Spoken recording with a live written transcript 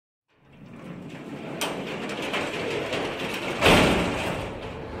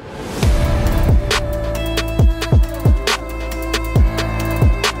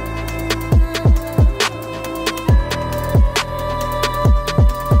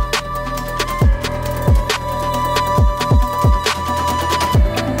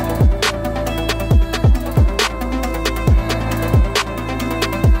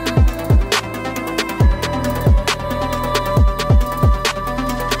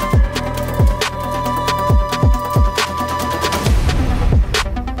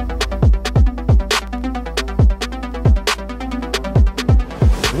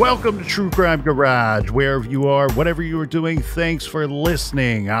Welcome to True Crime Garage. Wherever you are, whatever you are doing, thanks for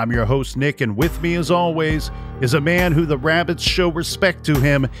listening. I'm your host, Nick, and with me, as always, is a man who the rabbits show respect to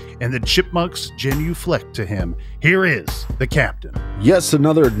him and the chipmunks genuflect to him. Here is the captain. Yes,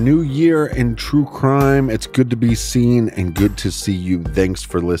 another new year in true crime. It's good to be seen and good to see you. Thanks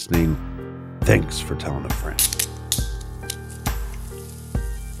for listening. Thanks for telling a friend.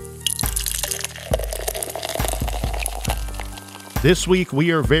 This week,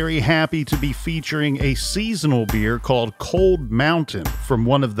 we are very happy to be featuring a seasonal beer called Cold Mountain from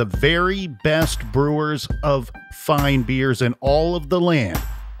one of the very best brewers of fine beers in all of the land.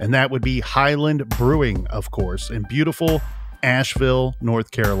 And that would be Highland Brewing, of course, in beautiful Asheville, North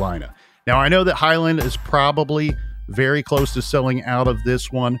Carolina. Now, I know that Highland is probably very close to selling out of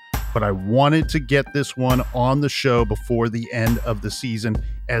this one, but I wanted to get this one on the show before the end of the season,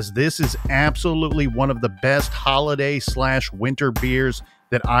 as this is absolutely one of the best holiday/winter beers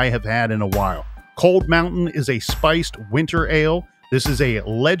that I have had in a while. Cold Mountain is a spiced winter ale. This is a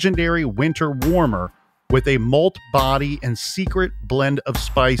legendary winter warmer with a malt body and secret blend of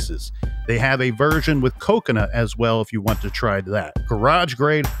spices. They have a version with coconut as well if you want to try that. Garage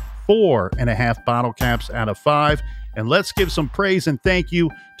grade, 4.5 bottle caps out of 5. And let's give some praise and thank you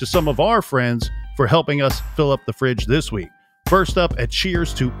to some of our friends for helping us fill up the fridge this week. First up, a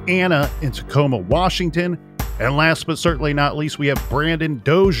cheers to Anna in Tacoma, Washington. And last but certainly not least, we have Brandon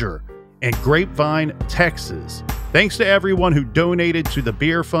Dozier in Grapevine, Texas. Thanks to everyone who donated to the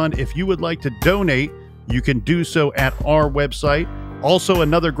beer fund. If you would like to donate, you can do so at our website. Also,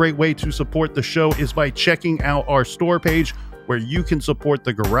 another great way to support the show is by checking out our store page, where you can support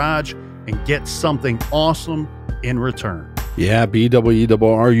the garage and get something awesome in return. Yeah,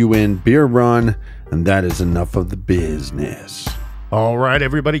 BWERUN beer run, and that is enough of the business. All right,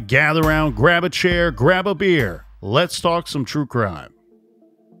 everybody, gather around, grab a chair, grab a beer. Let's talk some true crime.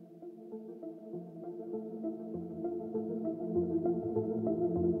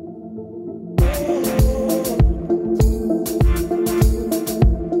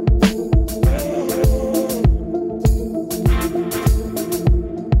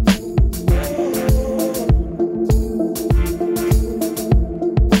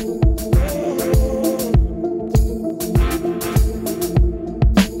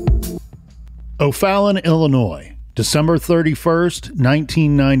 O'Fallon, Illinois, December 31st,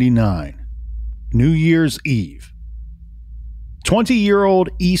 1999, New Year's Eve. 20-year-old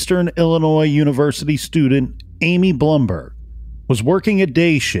Eastern Illinois University student Amy Blumberg was working a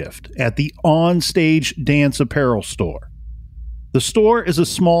day shift at the On Stage Dance Apparel store. The store is a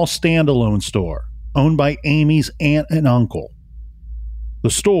small standalone store owned by Amy's aunt and uncle.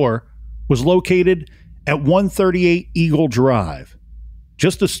 The store was located at 138 Eagle Drive,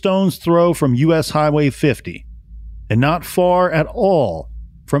 just a stone's throw from U.S. Highway 50, and not far at all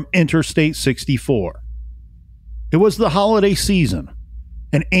from Interstate 64. It was the holiday season,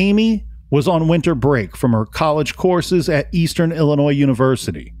 and Amy was on winter break from her college courses at Eastern Illinois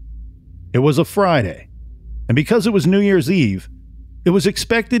University. It was a Friday, and because it was New Year's Eve, it was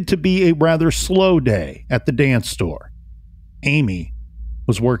expected to be a rather slow day at the dance store. Amy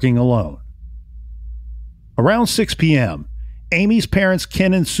was working alone. Around 6 p.m., Amy's parents,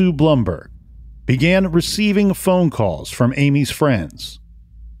 Ken and Sue Blumberg, began receiving phone calls from Amy's friends.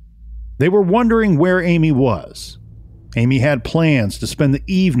 They were wondering where Amy was. Amy had plans to spend the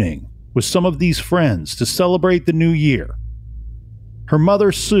evening with some of these friends to celebrate the new year. Her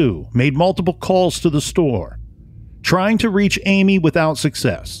mother, Sue, made multiple calls to the store, trying to reach Amy without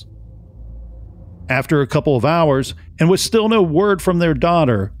success. After a couple of hours, and with still no word from their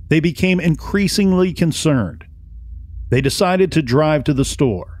daughter, they became increasingly concerned. They decided to drive to the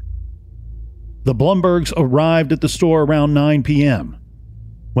store. The Blumbergs arrived at the store around 9 p.m.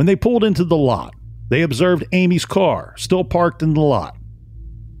 When they pulled into the lot, they observed Amy's car still parked in the lot.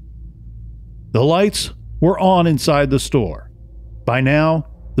 The lights were on inside the store. By now,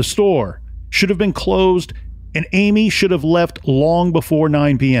 the store should have been closed, and Amy should have left long before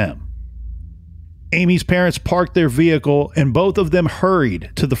 9 p.m. Amy's parents parked their vehicle, and both of them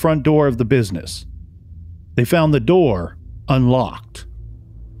hurried to the front door of the business. They found the door unlocked.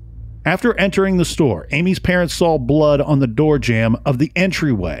 After entering the store, Amy's parents saw blood on the door jamb of the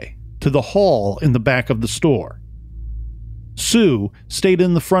entryway to the hall in the back of the store. Sue stayed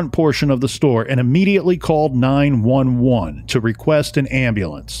in the front portion of the store and immediately called 911 to request an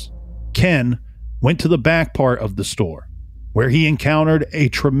ambulance. Ken went to the back part of the store, where he encountered a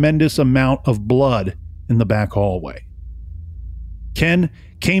tremendous amount of blood in the back hallway. Ken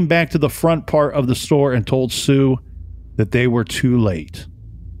came back to the front part of the store and told Sue that they were too late.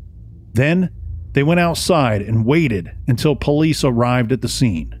 Then they went outside and waited until police arrived at the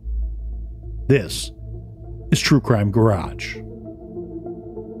scene. This is True Crime Garage. New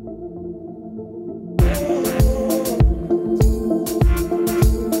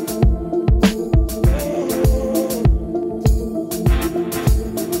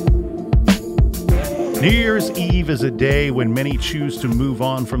Year's Eve is a day when many choose to move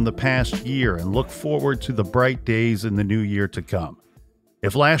on from the past year and look forward to the bright days in the new year to come.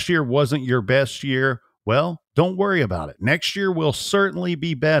 If last year wasn't your best year, well, don't worry about it. Next year will certainly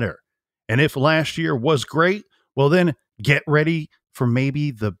be better. And if last year was great, well then get ready for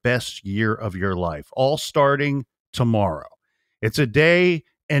maybe the best year of your life, all starting tomorrow. It's a day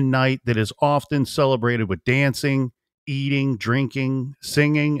and night that is often celebrated with dancing, eating, drinking,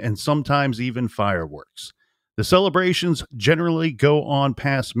 singing, and sometimes even fireworks. The celebrations generally go on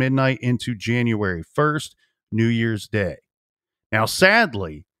past midnight into January 1st, New Year's Day. Now,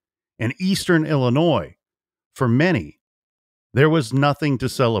 sadly, in Eastern Illinois, for many, there was nothing to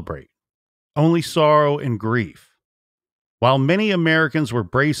celebrate, only sorrow and grief. While many Americans were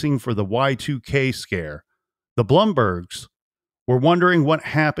bracing for the Y2K scare, the Blumbergs were wondering what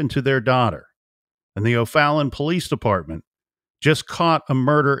happened to their daughter, and the O'Fallon Police Department just caught a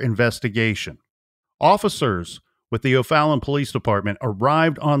murder investigation. Officers with the O'Fallon Police Department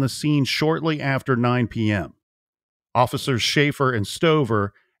arrived on the scene shortly after 9 p.m. Officers Schaefer and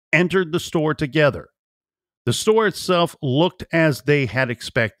Stover entered the store together. The store itself looked as they had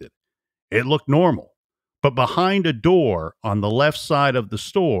expected. It looked normal, but behind a door on the left side of the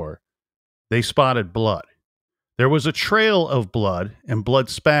store, they spotted blood. There was a trail of blood and blood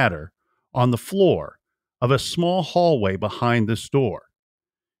spatter on the floor of a small hallway behind this door.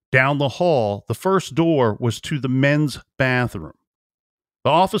 Down the hall, the first door was to the men's bathroom.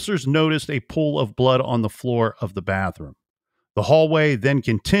 The officers noticed a pool of blood on the floor of the bathroom. The hallway then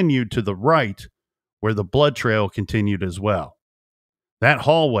continued to the right, where the blood trail continued as well. That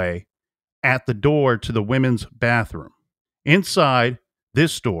hallway at the door to the women's bathroom. Inside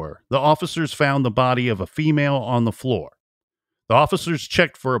this door, the officers found the body of a female on the floor. The officers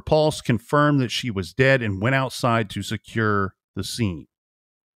checked for a pulse, confirmed that she was dead, and went outside to secure the scene.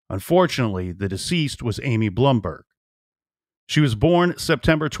 Unfortunately, the deceased was Amy Blumberg. She was born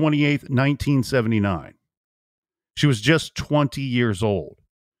September 28, 1979. She was just 20 years old,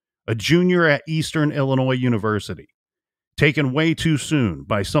 a junior at Eastern Illinois University, taken way too soon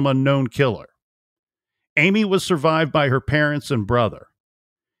by some unknown killer. Amy was survived by her parents and brother.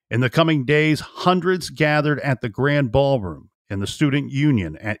 In the coming days, hundreds gathered at the Grand Ballroom in the Student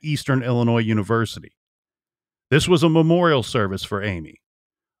Union at Eastern Illinois University. This was a memorial service for Amy,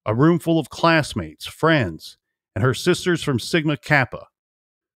 a room full of classmates, friends, and her sisters from Sigma Kappa.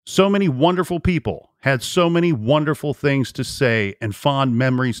 So many wonderful people had so many wonderful things to say and fond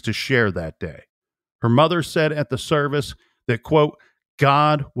memories to share that day. Her mother said at the service that, quote,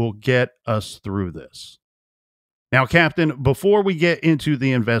 God will get us through this. Now, Captain, before we get into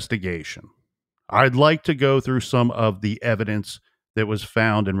the investigation, I'd like to go through some of the evidence that was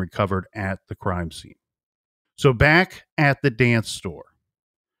found and recovered at the crime scene. So back at the dance store,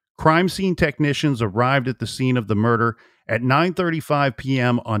 crime scene technicians arrived at the scene of the murder at 9:35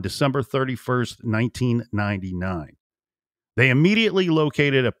 p.m. on December 31st, 1999. They immediately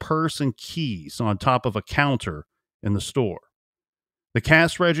located a purse and keys on top of a counter in the store. The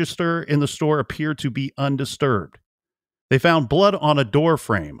cash register in the store appeared to be undisturbed. They found blood on a door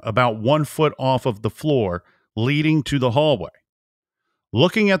frame about 1 foot off of the floor leading to the hallway.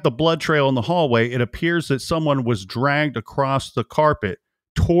 Looking at the blood trail in the hallway, it appears that someone was dragged across the carpet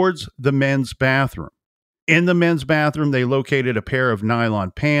towards the men's bathroom. In the men's bathroom, they located a pair of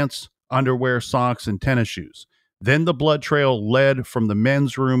nylon pants, underwear, socks, and tennis shoes. Then the blood trail led from the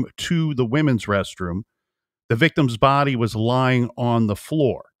men's room to the women's restroom. The victim's body was lying on the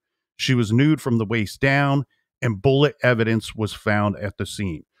floor. She was nude from the waist down, and bullet evidence was found at the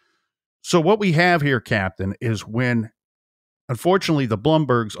scene. So what we have here, Captain, is when, unfortunately, the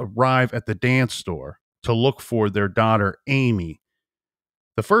Blumbergs arrive at the dance store to look for their daughter, Amy,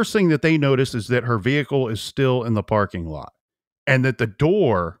 the first thing that they notice is that her vehicle is still in the parking lot and that the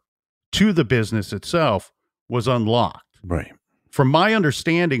door to the business itself was unlocked. Right. From my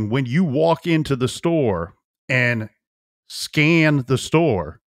understanding, when you walk into the store and scan the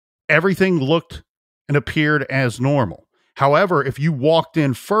store, everything looked and appeared as normal. However, if you walked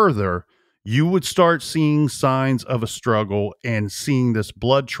in further, you would start seeing signs of a struggle and seeing this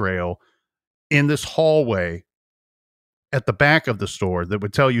blood trail in this hallway at the back of the store that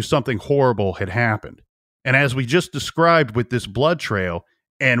would tell you something horrible had happened. And as we just described with this blood trail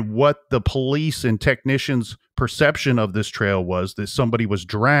and what the police and technicians' perception of this trail was, that somebody was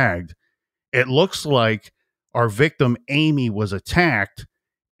dragged, it looks like our victim, Amy, was attacked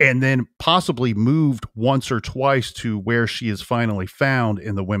and then possibly moved once or twice to where she is finally found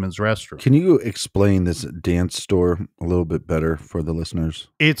in the women's restroom. Can you explain this dance store a little bit better for the listeners?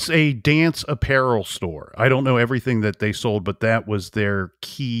 It's a dance apparel store. I don't know everything that they sold, but that was their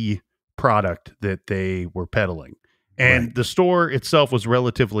key product that they were peddling. And Right. the store itself was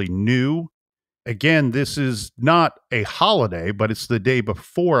relatively new. Again, this is not a holiday, but it's the day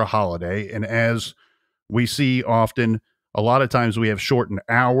before a holiday. And as we see often, a lot of times we have shortened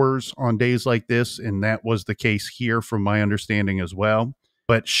hours on days like this, and that was the case here from my understanding as well.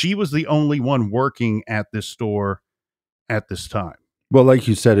 But she was the only one working at this store at this time. Well, like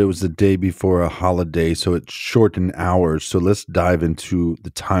you said, it was the day before a holiday, so it's shortened hours. So let's dive into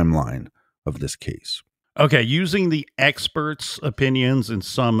the timeline of this case. Okay, using the experts' opinions and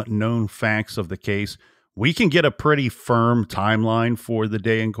some known facts of the case, we can get a pretty firm timeline for the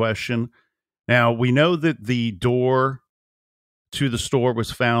day in question. Now, we know that the door to the store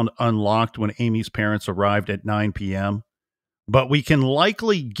was found unlocked when Amy's parents arrived at 9 p.m., but we can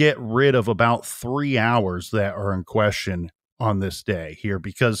likely get rid of about 3 hours that are in question on this day here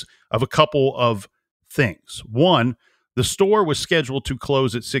because of a couple of things. One, the store was scheduled to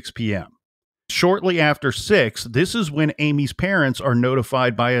close at 6 p.m. Shortly after 6, this is when Amy's parents are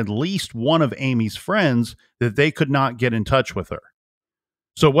notified by at least one of Amy's friends that they could not get in touch with her.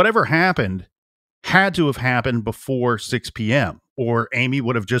 So whatever happened had to have happened before 6 p.m., or Amy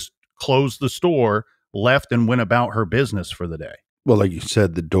would have just closed the store, left, and went about her business for the day. Well, like you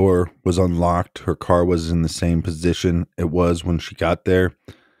said, the door was unlocked. Her car was in the same position it was when she got there.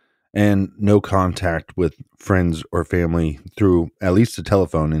 And no contact with friends or family through at least the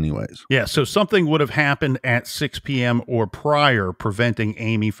telephone anyways. Yeah, so something would have happened at 6 p.m. or prior, preventing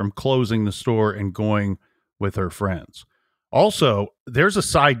Amy from closing the store and going with her friends. Also, there's a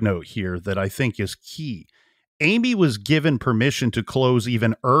side note here that I think is key. Amy was given permission to close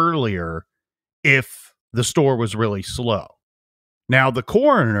even earlier if the store was really slow. Now, the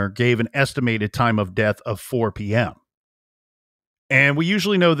coroner gave an estimated time of death of 4 p.m. And we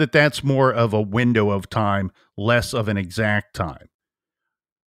usually know that that's more of a window of time, less of an exact time.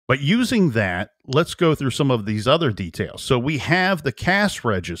 But using that, let's go through some of these other details. So we have the cash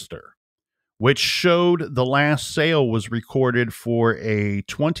register, which showed the last sale was recorded for a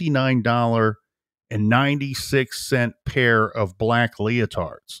 $29.96 pair of black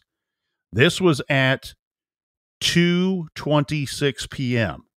leotards. This was at 2:26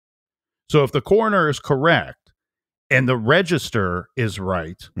 p.m. So if the coroner is correct, and the register is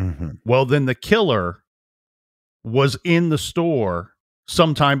right, well, then the killer was in the store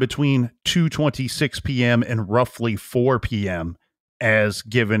sometime between 2:26 p.m. and roughly 4 p.m. as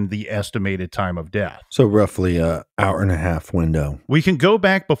given the estimated time of death. So roughly an hour and a half window. We can go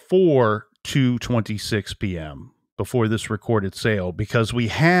back before 2:26 p.m., before this recorded sale, because we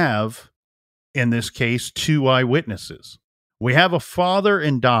have, in this case, 2 eyewitnesses. We have a father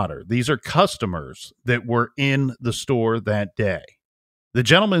and daughter. These are customers that were in the store that day. The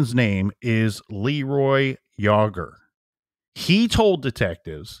gentleman's name is Leroy Yager. He told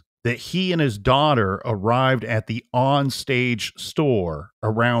detectives that he and his daughter arrived at the On Stage store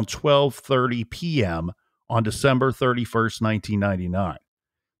around 12:30 p.m. on December 31st, 1999.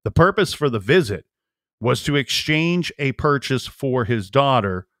 The purpose for the visit was to exchange a purchase for his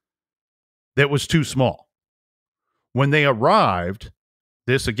daughter that was too small. When they arrived,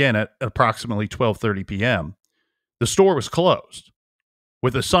 this again at approximately 12:30 p.m., the store was closed,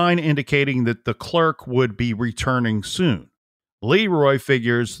 with a sign indicating that the clerk would be returning soon. Leroy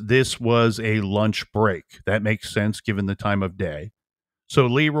figures this was a lunch break. That makes sense given the time of day. So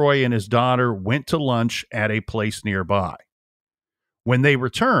Leroy and his daughter went to lunch at a place nearby. When they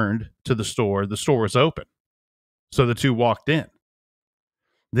returned to the store was open. So the two walked in.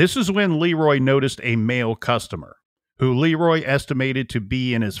 This is when Leroy noticed a male customer, who Leroy estimated to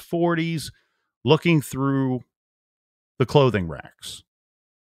be in his 40s, looking through the clothing racks.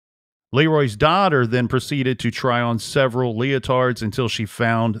 Leroy's daughter then proceeded to try on several leotards until she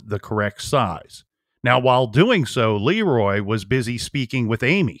found the correct size. Now, while doing so, Leroy was busy speaking with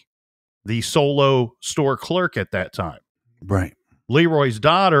Amy, the solo store clerk at that time. Right. Leroy's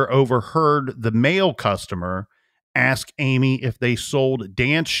daughter overheard the male customer ask Amy if they sold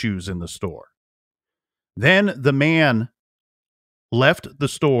dance shoes in the store. Then the man left the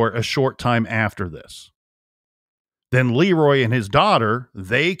store a short time after this. Then Leroy and his daughter,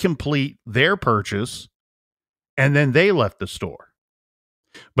 they complete their purchase, and then they left the store.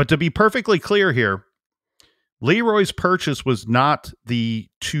 But to be perfectly clear here, Leroy's purchase was not the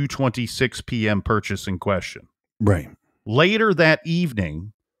 2:26 p.m. purchase in question. Right. Later that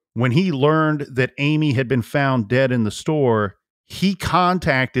evening, when he learned that Amy had been found dead in the store, he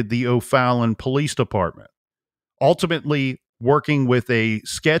contacted the O'Fallon Police Department, ultimately working with a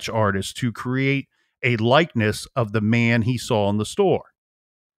sketch artist to create a likeness of the man he saw in the store.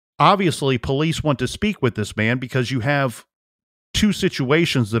 Obviously, police want to speak with this man because you have two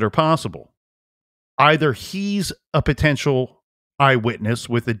situations that are possible. Either he's a potential eyewitness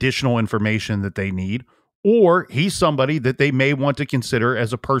with additional information that they need, or he's somebody that they may want to consider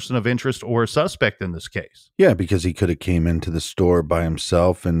as a person of interest or a suspect in this case. Yeah, because he could have came into the store by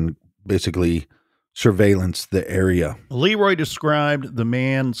himself and basically surveillance the area. Leroy described the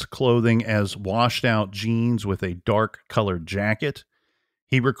man's clothing as washed out jeans with a dark colored jacket.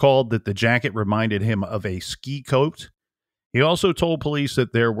 He recalled that the jacket reminded him of a ski coat. He also told police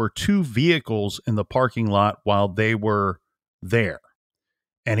that there were two vehicles in the parking lot while they were there,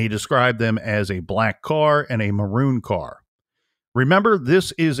 and he described them as a black car and a maroon car. Remember,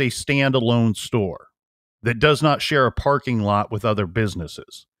 this is a standalone store that does not share a parking lot with other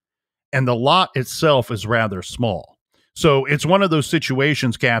businesses, and the lot itself is rather small. So it's one of those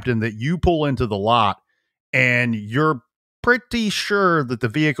situations, Captain, that you pull into the lot and you're pretty sure that the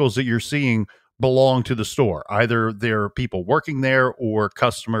vehicles that you're seeing belong to the store. Either there are people working there or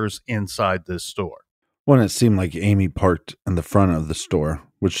customers inside this store. When it seemed like Amy parked in the front of the store,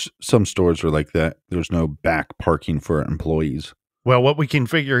 which some stores are like that. There's no back parking for employees. Well, what we can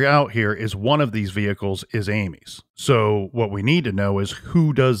figure out here is one of these vehicles is Amy's. So what we need to know is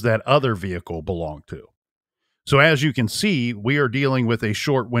who does that other vehicle belong to? So as you can see, we are dealing with a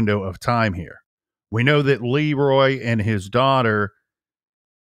short window of time here. We know that Leroy and his daughter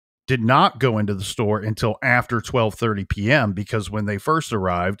did not go into the store until after 12:30 p.m. because when they first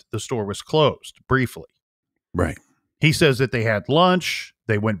arrived, the store was closed briefly. Right. He says that they had lunch,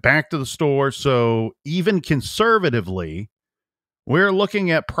 they went back to the store, so even conservatively, we're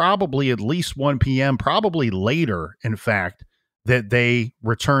looking at probably at least 1 p.m., probably later, in fact, that they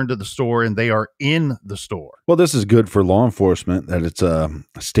return to the store and they are in the store. Well, this is good for law enforcement that it's a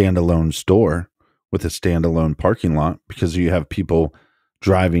standalone store with a standalone parking lot, because you have people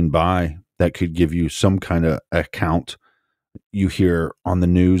driving by that could give you some kind of account. You hear on the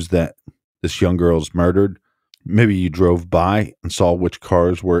news that this young girl's murdered. Maybe you drove by and saw which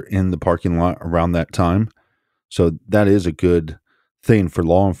cars were in the parking lot around that time. So that is a good thing for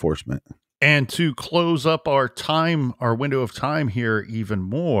law enforcement. And to close up our window of time here even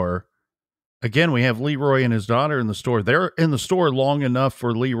more, again, we have Leroy and his daughter in the store. They're in the store long enough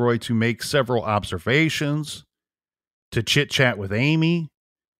for Leroy to make several observations, to chit-chat with Amy,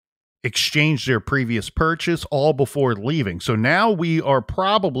 exchange their previous purchase, all before leaving. So now we are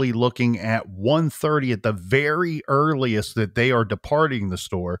probably looking at 1:30 at the very earliest that they are departing the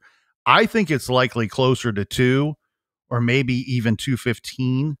store. I think it's likely closer to 2 or maybe even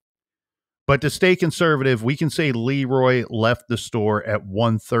 2:15. But to stay conservative, we can say Leroy left the store at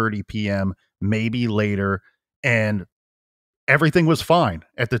 1:30 p.m., maybe later, and everything was fine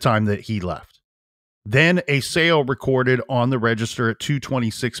at the time that he left. Then a sale recorded on the register at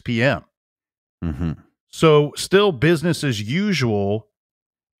 2:26 p.m. Mm-hmm. So still business as usual,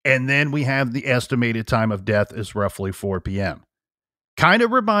 and then we have the estimated time of death is roughly 4 p.m. Kind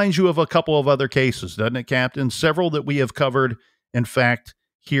of reminds you of a couple of other cases, doesn't it, Captain? Several that we have covered, in fact,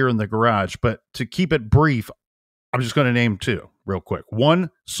 here in the garage. But to keep it brief, I'm just going to name two real quick.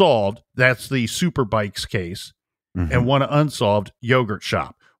 One solved, that's the Superbikes case, and one unsolved, Yogurt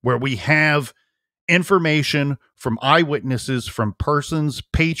Shop, where we have information from eyewitnesses, from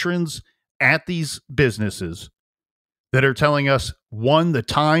patrons at these businesses that are telling us, one, the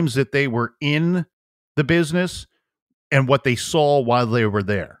times that they were in the business and what they saw while they were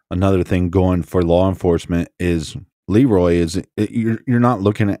there. Another thing going for law enforcement is Leroy you're not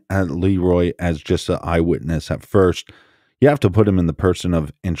looking at Leroy as just an eyewitness at first. You have to put him in the person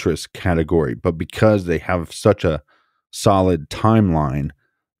of interest category, but because they have such a solid timeline,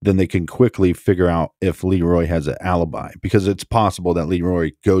 then they can quickly figure out if Leroy has an alibi, because it's possible that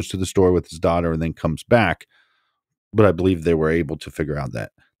Leroy goes to the store with his daughter and then comes back. But I believe they were able to figure out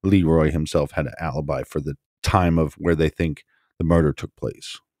that Leroy himself had an alibi for the time of where they think the murder took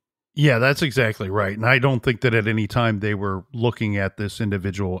place. Yeah, that's exactly right. And I don't think that at any time they were looking at this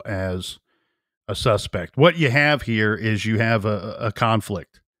individual as a suspect. What you have here is you have a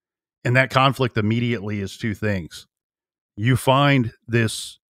conflict. And that conflict immediately is two things. You find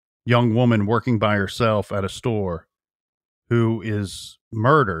this young woman working by herself at a store who is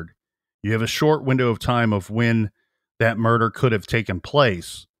murdered. You have a short window of time of when that murder could have taken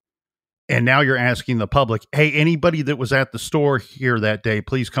place. And now you're asking the public, hey, anybody that was at the store here that day,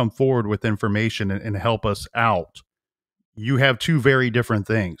 please come forward with information and help us out. You have two very different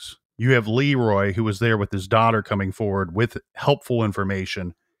things. You have Leroy, who was there with his daughter, coming forward with helpful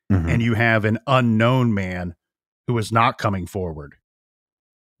information, Mhm. and you have an unknown man who is not coming forward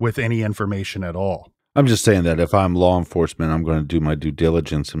with any information at all. I'm just saying that if I'm law enforcement, I'm going to do my due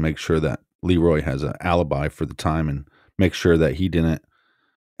diligence and make sure that Leroy has an alibi for the time and make sure that he didn't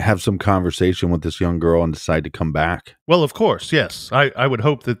have some conversation with this young girl and decide to come back. Well, of course, yes. I would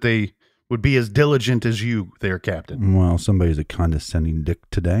hope that they would be as diligent as you there, Captain. Well, somebody's a condescending dick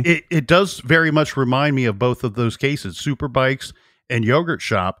today. It does very much remind me of both of those cases, Superbikes and Yogurt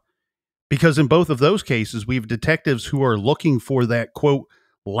Shop, because in both of those cases, we have detectives who are looking for that, quote,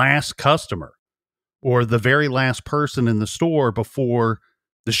 last customer or the very last person in the store before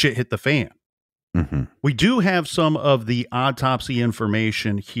the shit hit the fan. Mm-hmm. We do have some of the autopsy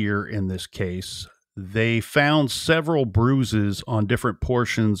information here in this case. They found several bruises on different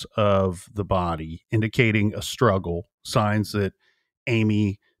portions of the body, indicating a struggle, signs that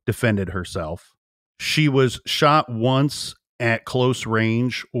Amy defended herself. She was shot once at close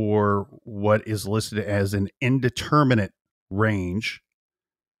range, or what is listed as an indeterminate range.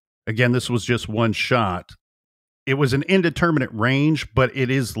 Again, this was just one shot. It was an indeterminate range, but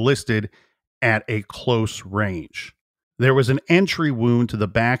it is listed at a close range. There was an entry wound to the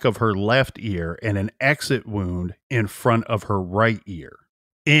back of her left ear and an exit wound in front of her right ear.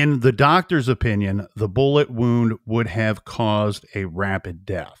 In the doctor's opinion, the bullet wound would have caused a rapid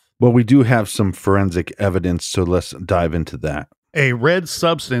death. Well, we do have some forensic evidence, so let's dive into that. A red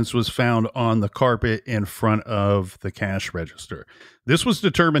substance was found on the carpet in front of the cash register. This was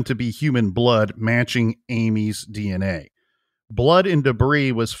determined to be human blood matching Amy's DNA. Blood and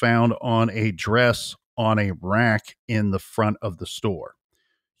debris was found on a dress on a rack in the front of the store.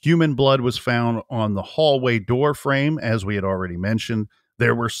 Human blood was found on the hallway door frame, as we had already mentioned.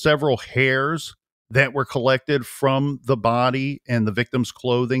 There were several hairs that were collected from the body and the victim's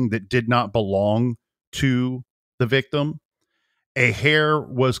clothing that did not belong to the victim. A hair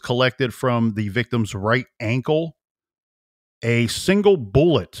was collected from the victim's right ankle. A single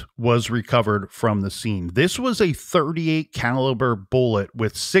bullet was recovered from the scene. This was a .38 caliber bullet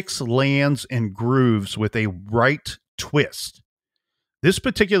with 6 lands and grooves with a right twist. This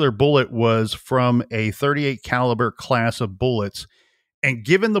particular bullet was from a .38 caliber class of bullets, and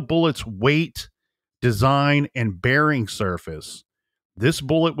given the bullet's weight, design, and bearing surface, this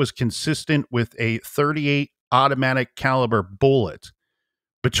bullet was consistent with a .38 automatic caliber bullet.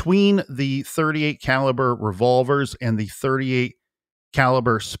 Between the .38 caliber revolvers and the .38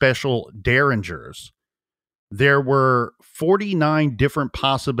 caliber special Derringers, there were 49 different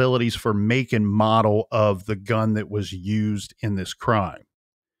possibilities for make and model of the gun that was used in this crime.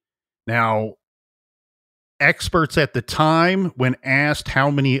 Now, experts at the time, when asked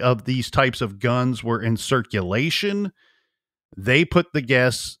how many of these types of guns were in circulation, they put the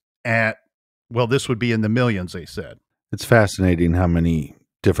guess at, well, this would be in the millions, they said. It's fascinating how many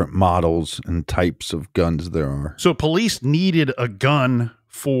different models and types of guns there are. So police needed a gun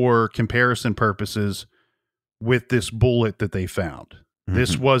for comparison purposes with this bullet that they found. Mm-hmm.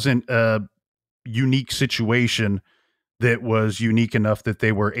 This wasn't a unique situation that was unique enough that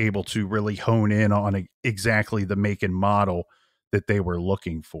they were able to really hone in on exactly the make and model that they were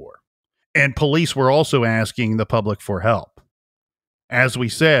looking for. And police were also asking the public for help. As we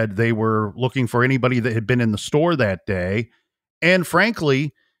said, they were looking for anybody that had been in the store that day. And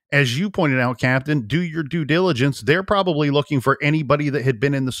frankly, as you pointed out, Captain, do your due diligence. They're probably looking for anybody that had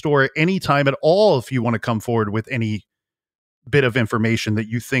been in the store at any time at all if you want to come forward with any bit of information that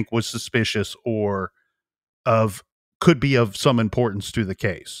you think was suspicious or could be of some importance to the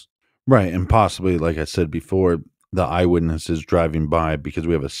case. Right, and possibly, like I said before, the eyewitnesses driving by, because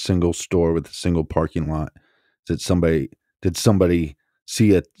we have a single store with a single parking lot. Did somebody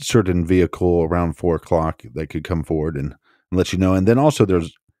see a certain vehicle around 4 o'clock that could come forward and let you know? And then also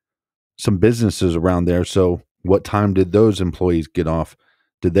there's some businesses around there. So what time did those employees get off?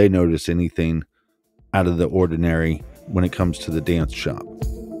 Did they notice anything out of the ordinary when it comes to the dance shop?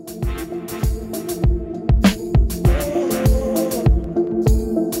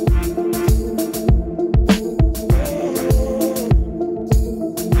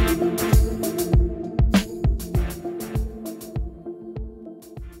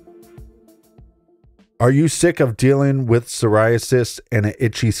 Are you sick of dealing with psoriasis and an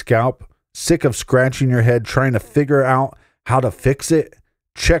itchy scalp? Sick of scratching your head trying to figure out how to fix it?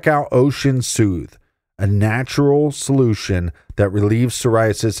 Check out Ocean Soothe, a natural solution that relieves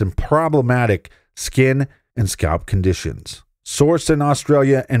psoriasis and problematic skin and scalp conditions. Sourced in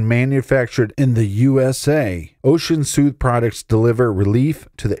Australia and manufactured in the USA, Ocean Soothe products deliver relief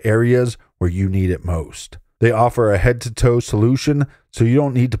to the areas where you need it most. They offer a head-to-toe solution, so you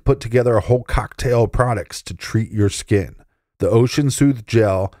don't need to put together a whole cocktail of products to treat your skin. The Ocean Soothe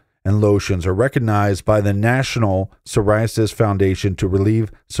Gel and lotions are recognized by the National Psoriasis Foundation to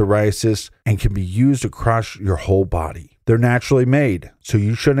relieve psoriasis and can be used across your whole body. They're naturally made, so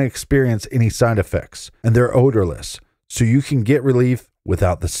you shouldn't experience any side effects, and they're odorless, so you can get relief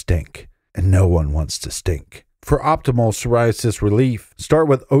without the stink. And no one wants to stink. For optimal psoriasis relief, start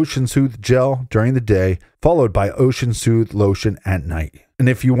with Ocean Soothe Gel during the day, followed by Ocean Soothe Lotion at night. And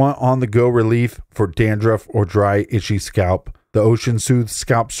if you want on-the-go relief for dandruff or dry, itchy scalp, the Ocean Soothe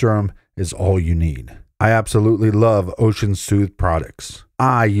Scalp Serum is all you need. I absolutely love Ocean Soothe products.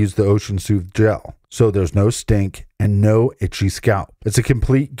 I use the Ocean Soothe Gel, so there's no stink and no itchy scalp. It's a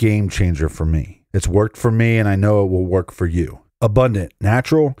complete game changer for me. It's worked for me, and I know it will work for you. Abundant,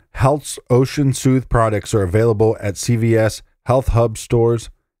 natural, Health's Ocean Soothe products are available at CVS Health Hub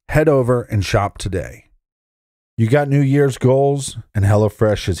stores. Head over and shop today. You got New Year's goals, and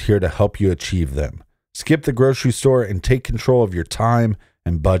HelloFresh is here to help you achieve them. Skip the grocery store and take control of your time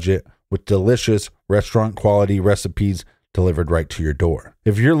and budget with delicious restaurant-quality recipes delivered right to your door.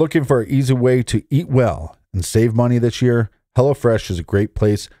 If you're looking for an easy way to eat well and save money this year, HelloFresh is a great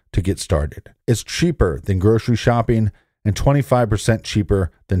place to get started. It's cheaper than grocery shopping and 25%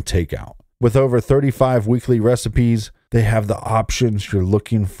 cheaper than takeout. With over 35 weekly recipes, they have the options you're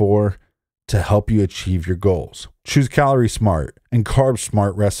looking for to help you achieve your goals. Choose Calorie Smart and Carb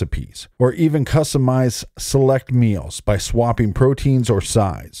Smart recipes, or even customize select meals by swapping proteins or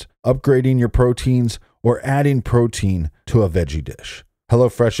sides, upgrading your proteins, or adding protein to a veggie dish.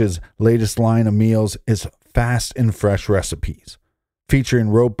 HelloFresh's latest line of meals is fast and fresh recipes, featuring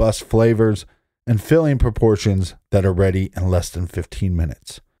robust flavors and filling proportions that are ready in less than 15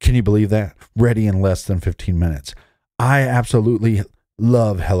 minutes. Can you believe that? Ready in less than 15 minutes. I absolutely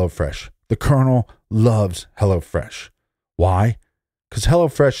love HelloFresh. The Colonel loves HelloFresh. Why? Because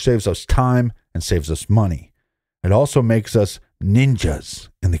HelloFresh saves us time and saves us money. It also makes us ninjas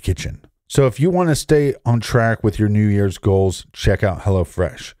in the kitchen. So if you want to stay on track with your New Year's goals, check out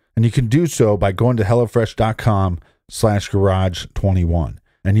HelloFresh. And you can do so by going to HelloFresh.com/garage21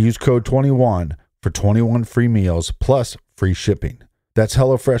 and use code 21 for 21 free meals plus free shipping. That's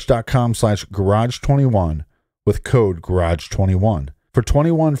HelloFresh.com/garage21 with code garage21 for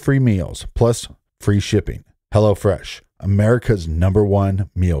 21 free meals plus free shipping. HelloFresh, America's #1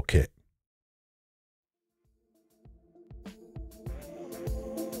 meal kit.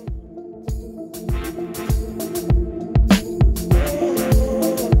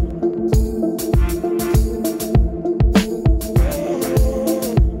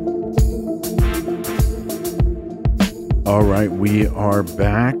 All right, we are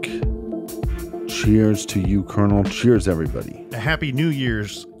back. Cheers to you, Colonel. Cheers, everybody. A happy New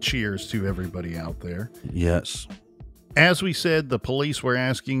Year's cheers to everybody out there. Yes. As we said, the police were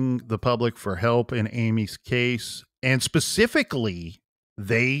asking the public for help in Amy's case, and specifically,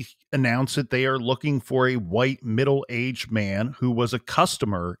 they announced that they are looking for a white middle-aged man who was a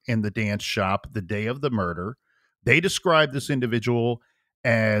customer in the dance shop the day of the murder. They described this individual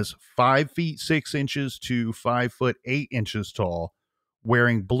as 5 feet 6 inches to 5 foot 8 inches tall,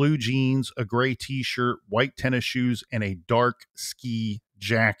 wearing blue jeans, a gray t-shirt, white tennis shoes, and a dark ski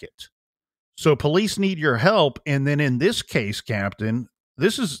jacket. So police need your help. And then in this case, Captain,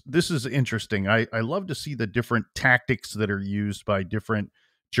 this is interesting. I love to see the different tactics that are used by different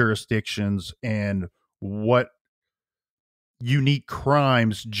jurisdictions and what unique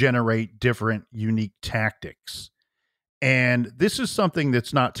crimes generate different unique tactics. And this is something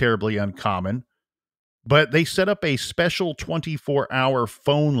that's not terribly uncommon, but they set up a special 24-hour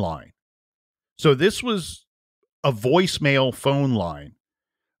phone line. So this was a voicemail phone line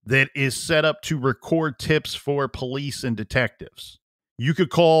that is set up to record tips for police and detectives. You could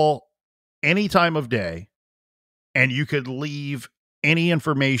call any time of day, and you could leave any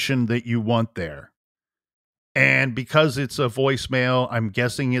information that you want there. And because it's a voicemail, I'm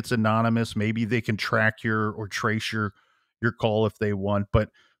guessing it's anonymous. Maybe they can track or trace your call if they want. But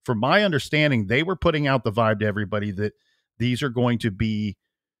from my understanding, they were putting out the vibe to everybody that these are going to be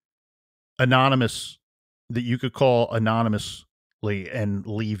anonymous, that you could call anonymously and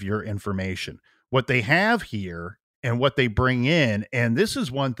leave your information. What they have here and what they bring in, and this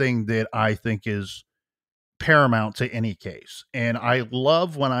is one thing that I think is paramount to any case. And I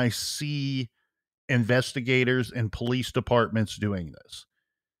love when I see investigators and police departments doing this.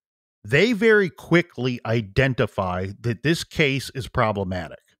 They very quickly identify that this case is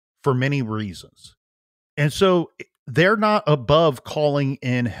problematic for many reasons. And so they're not above calling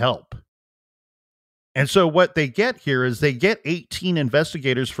in help. And so what they get here is they get 18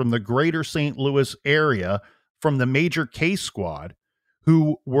 investigators from the greater St. Louis area from the major case squad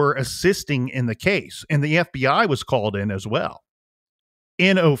who were assisting in the case. And the FBI was called in as well.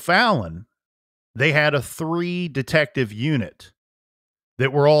 In O'Fallon, they had a 3-detective unit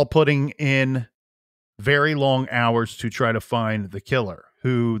that were all putting in very long hours to try to find the killer,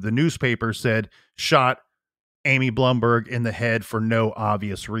 who the newspaper said shot Amy Blumberg in the head for no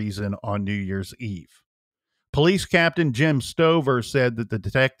obvious reason on New Year's Eve. Police Captain Jim Stover said that the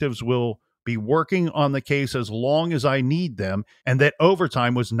detectives will be working on the case as long as I need them, and that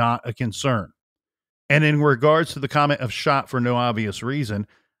overtime was not a concern. And in regards to the comment of shot for no obvious reason,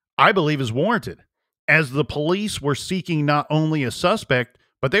 I believe is warranted, as the police were seeking not only a suspect,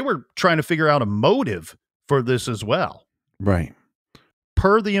 but they were trying to figure out a motive for this as well. Right.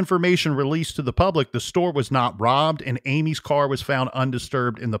 Per the information released to the public, the store was not robbed, and Amy's car was found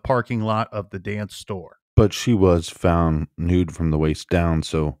undisturbed in the parking lot of the dance store. But she was found nude from the waist down,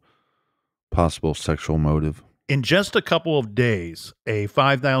 so possible sexual motive. In just a couple of days, a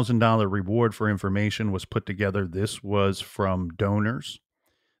 $5,000 reward for information was put together. This was from donors.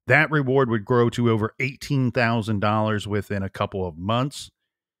 That reward would grow to over $18,000 within a couple of months.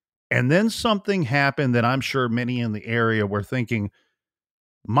 And then something happened that I'm sure many in the area were thinking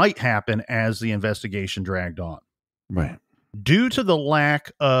might happen as the investigation dragged on. Right. Due to the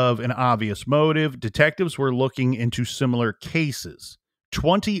lack of an obvious motive, detectives were looking into similar cases,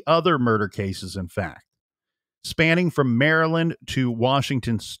 20 other murder cases, in fact, spanning from Maryland to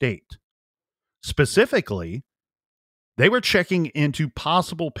Washington State. Specifically, they were checking into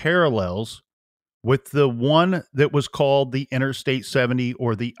possible parallels with the one that was called the Interstate 70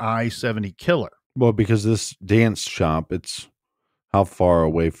 or the I-70 killer. Well, because this dance shop, it's how far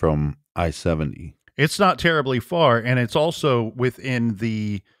away from I-70? It's not terribly far, and it's also within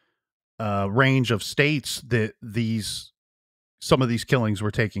the range of states that some of these killings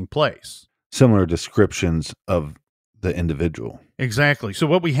were taking place. Similar descriptions of the individual. Exactly. So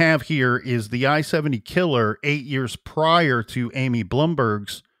what we have here is the I-70 killer 8 years prior to Amy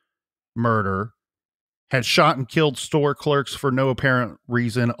Blumberg's murder had shot and killed store clerks for no apparent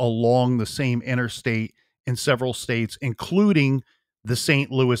reason along the same interstate in several states, including the St.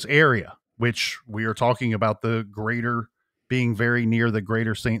 Louis area, which we are talking about the greater being very near the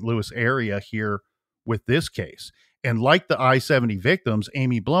greater St. Louis area here with this case. And like the I-70 victims,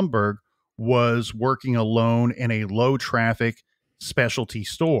 Amy Blumberg was working alone in a low traffic specialty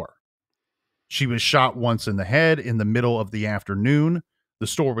store. She was shot once in the head in the middle of the afternoon. The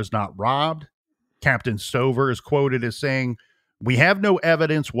store was not robbed. Captain Stover is quoted as saying, "We have no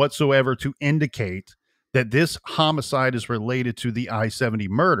evidence whatsoever to indicate that this homicide is related to the I-70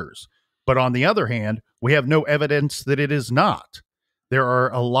 murders. But on the other hand, we have no evidence that it is not. There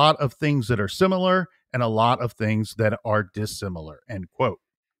are a lot of things that are similar and a lot of things that are dissimilar," end quote.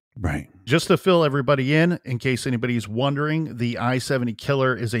 Right. Just to fill everybody in case anybody's wondering, the I-70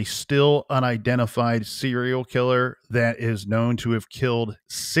 killer is a still unidentified serial killer that is known to have killed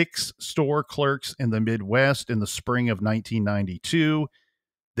 6 store clerks in the Midwest in the spring of 1992.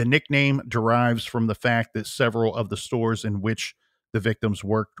 The nickname derives from the fact that several of the stores in which the victims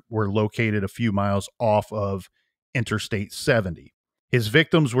worked were located a few miles off of Interstate 70. His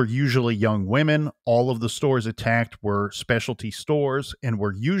victims were usually young women. All of the stores attacked were specialty stores and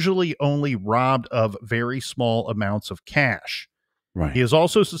were usually only robbed of very small amounts of cash. Right. He is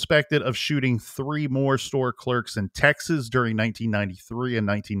also suspected of shooting 3 more store clerks in Texas during 1993 and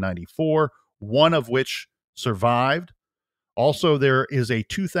 1994, one of which survived. Also, there is a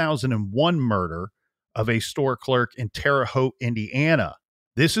 2001 murder of a store clerk in Terre Haute, Indiana.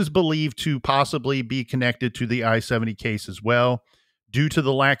 This is believed to possibly be connected to the I-70 case as well. Due to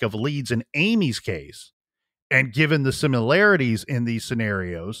the lack of leads in Amy's case, and given the similarities in these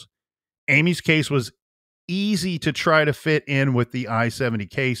scenarios, Amy's case was easy to try to fit in with the I-70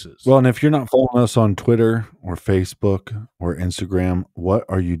 cases. Well, and if you're not following us on Twitter or Facebook or Instagram, what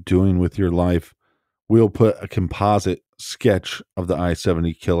are you doing with your life? We'll put a composite sketch of the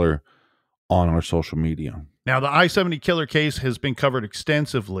I-70 killer on our social media. Now, the I-70 killer case has been covered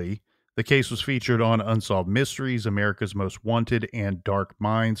extensively. The case was featured on Unsolved Mysteries, America's Most Wanted, and Dark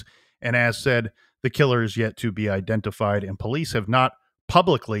Minds. And as said, the killer is yet to be identified, and police have not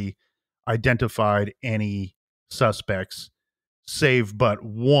publicly identified any suspects, save but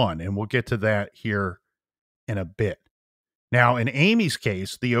one. And we'll get to that here in a bit. Now, in Amy's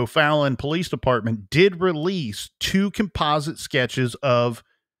case, the O'Fallon Police Department did release 2 composite sketches of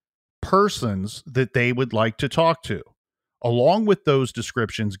persons that they would like to talk to, along with those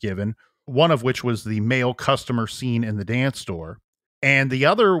descriptions given, one of which was the male customer seen in the dance store. And the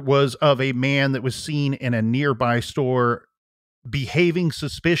other was of a man that was seen in a nearby store behaving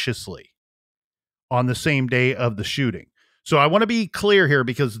suspiciously on the same day of the shooting. So I want to be clear here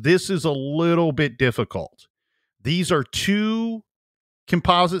because this is a little bit difficult. These are two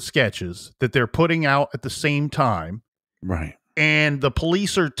composite sketches that they're putting out at the same time. Right. And the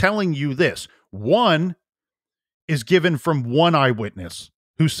police are telling you this. One is given from one eyewitness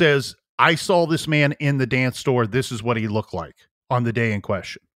who says, I saw this man in the dance store. This is what he looked like on the day in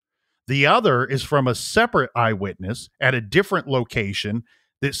question. The other is from a separate eyewitness at a different location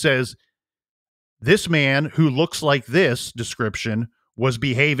that says, this man who looks like this description was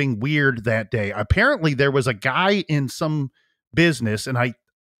behaving weird that day. Apparently, there was a guy in some business, and I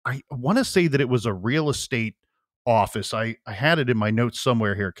want to say that it was a real estate office. I had it in my notes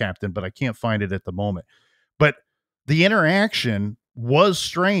somewhere here, Captain, but I can't find it at the moment. But the interaction was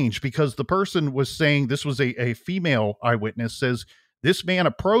strange because the person was saying, this was a female eyewitness, says, this man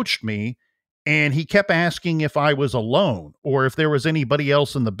approached me and he kept asking if I was alone or if there was anybody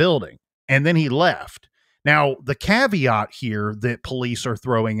else in the building. And then he left. Now, the caveat here that police are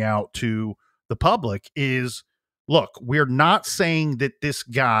throwing out to the public is, look, we're not saying that this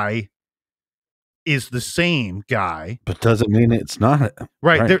guy is the same guy. But doesn't mean it's not.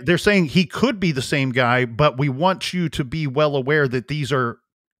 Right. They're saying he could be the same guy, but we want you to be well aware that these are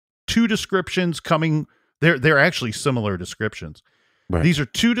two descriptions coming. They're actually similar descriptions. Right. These are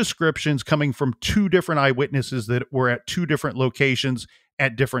two descriptions coming from two different eyewitnesses that were at two different locations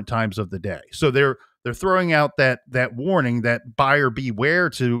at different times of the day. So they're throwing out that warning, that buyer beware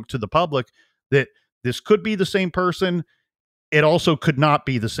to the public, that this could be the same person. It also could not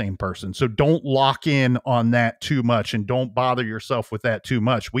be the same person. So don't lock in on that too much and don't bother yourself with that too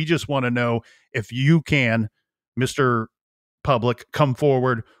much. We just want to know if you can, Mr. Public, come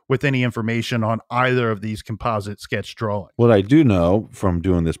forward with any information on either of these composite sketch drawings. What I do know from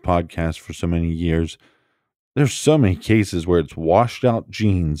doing this podcast for so many years, there's so many cases where it's washed out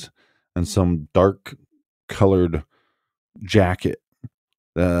jeans and some dark colored jacket.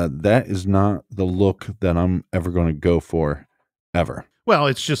 That is not the look that I'm ever going to go for, ever. Well,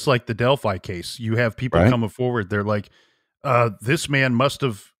 it's just like the Delphi case. You have people coming forward. They're like, this man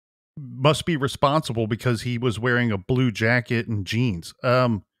must be responsible because he was wearing a blue jacket and jeans.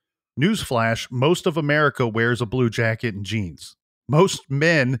 Newsflash, most of America wears a blue jacket and jeans. Most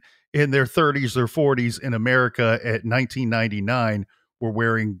men in their 30s or 40s in America at 1999 were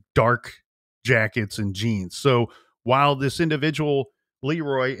wearing dark jackets and jeans. So while this individual,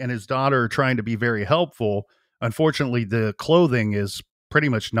 Leroy, and his daughter are trying to be very helpful, unfortunately, the clothing is pretty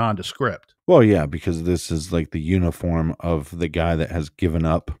much nondescript. Well, yeah, because this is like the uniform of the guy that has given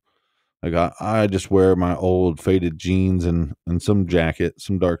up. Like, I just wear my old faded jeans and some jacket,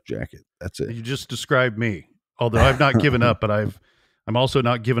 some dark jacket. That's it. You just described me. Although I've not given up, but I'm also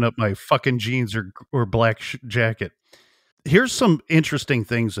not giving up my fucking jeans or black jacket. Here's some interesting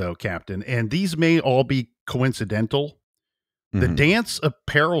things, though, Captain, and these may all be coincidental. The dance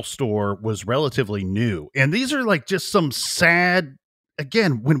apparel store was relatively new, and these are like just some sad,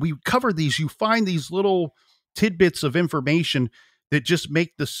 again, when we cover these, you find these little tidbits of information that just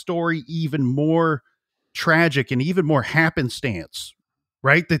make the story even more tragic and even more happenstance,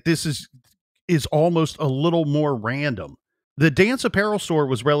 right? That this is almost a little more random. The dance apparel store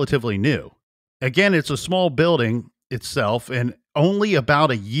was relatively new. Again, it's a small building itself and only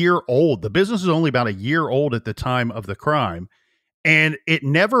about a year old. The business is only about a year old at the time of the crime. And it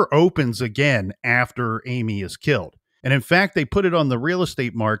never opens again after Amy is killed. And in fact, they put it on the real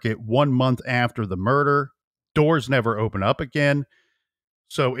estate market 1 month after the murder. Doors never open up again.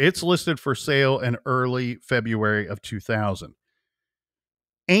 So it's listed for sale in early February of 2000.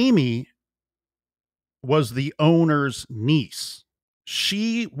 Amy was the owner's niece.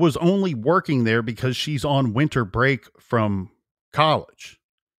 She was only working there because she's on winter break from college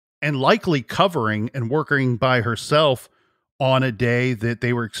and likely covering and working by herself on a day that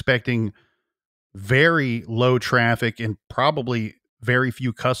they were expecting very low traffic and probably very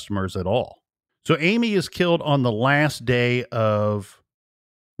few customers at all. So Amy is killed on the last day of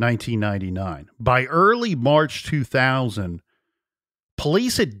 1999. By early March 2000,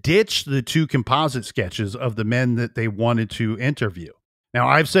 police had ditched the two composite sketches of the men that they wanted to interview. Now,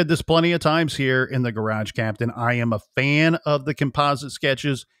 I've said this plenty of times here in the Garage, Captain. I am a fan of the composite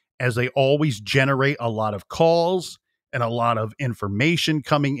sketches as they always generate a lot of calls and a lot of information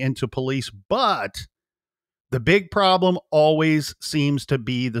coming into police. But the big problem always seems to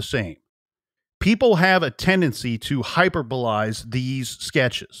be the same. People have a tendency to hyperbolize these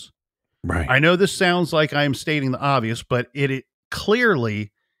sketches. Right. I know this sounds like I am stating the obvious, but it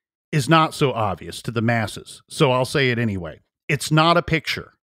clearly is not so obvious to the masses. So I'll say it anyway. it's not a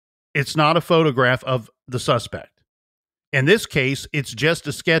picture. It's not a photograph of the suspect. In this case, it's just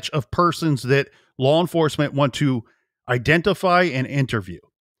a sketch of persons that law enforcement want to identify and interview.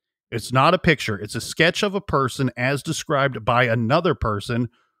 It's not a picture. It's a sketch of a person as described by another person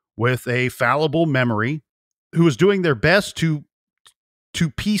with a fallible memory who is doing their best to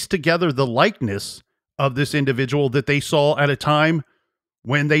piece together the likeness of this individual that they saw at a time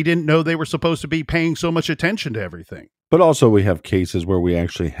when they didn't know they were supposed to be paying so much attention to everything. But also we have cases where we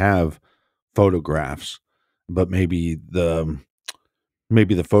actually have photographs, but maybe the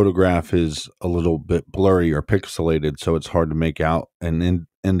photograph is a little bit blurry or pixelated, so it's hard to make out an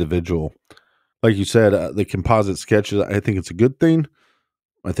individual. Like you said, the composite sketches, I think it's a good thing.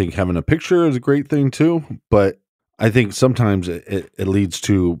 I think having a picture is a great thing too, but I think sometimes it leads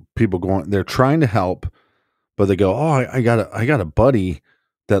to people they're trying to help, but they go, "Oh, I got a buddy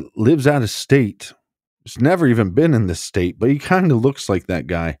that lives out of state. He's never even been in this state, but he kind of looks like that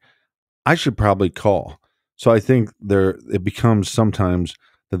guy. I should probably call." So I think it becomes sometimes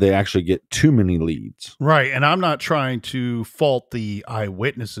that they actually get too many leads. Right. And I'm not trying to fault the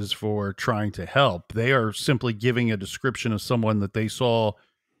eyewitnesses for trying to help. They are simply giving a description of someone that they saw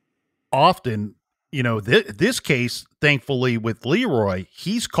often. You know, this case, thankfully, with Leroy,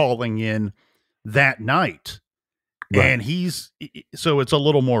 he's calling in that night. Right. And so it's a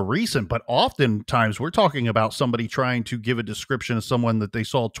little more recent, but oftentimes we're talking about somebody trying to give a description of someone that they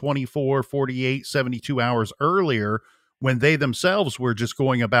saw 24, 48, 72 hours earlier when they themselves were just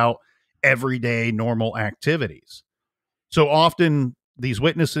going about everyday normal activities. So often these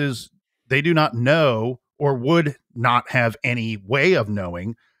witnesses, they do not know or would not have any way of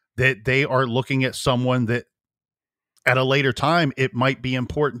knowing that they are looking at someone that at a later time, it might be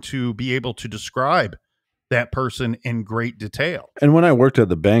important to be able to describe that person in great detail. And when I worked at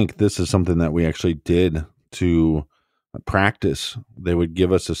the bank, this is something that we actually did to practice. They would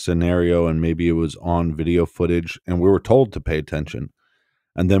give us a scenario and maybe it was on video footage and we were told to pay attention.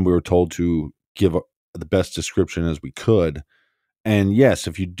 And then we were told to give the best description as we could. And yes,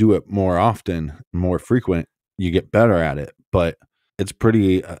 if you do it more often, more frequent, you get better at it. But it's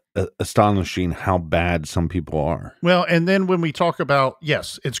pretty astonishing how bad some people are. Well, and then when we talk about,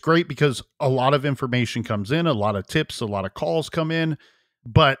 yes, it's great because a lot of information comes in, a lot of tips, a lot of calls come in.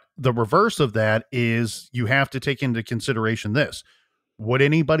 But the reverse of that is you have to take into consideration this. Would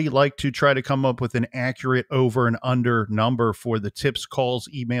anybody like to try to come up with an accurate over and under number for the tips, calls,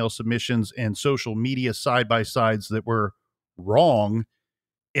 email submissions, and social media side-by-sides that were wrong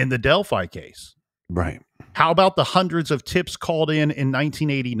in the Delphi case? Right. How about the hundreds of tips called in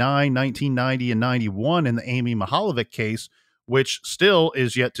 1989, 1990, and 91 in the Amy Mihaljevic case, which still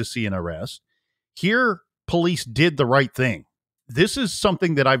is yet to see an arrest? Here, police did the right thing. This is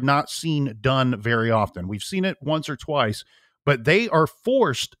something that I've not seen done very often. We've seen it once or twice, but they are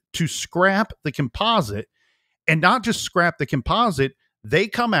forced to scrap the composite, and not just scrap the composite. They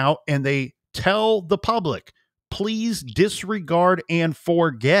come out and they tell the public, please disregard and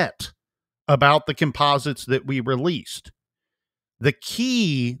forget about the composites that we released. The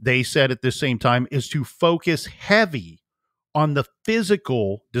key, they said at the same time, is to focus heavy on the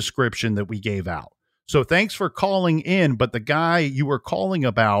physical description that we gave out. So thanks for calling in, but the guy you were calling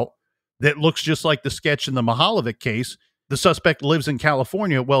about that looks just like the sketch in the Mihaljevic case, the suspect lives in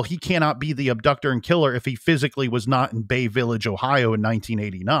California. Well, he cannot be the abductor and killer if he physically was not in Bay Village, Ohio in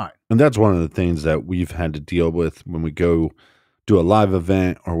 1989. And that's one of the things that we've had to deal with when we go do a live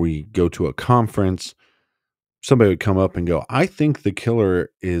event or we go to a conference. Somebody would come up and go, I think the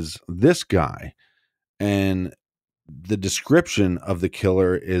killer is this guy. And the description of the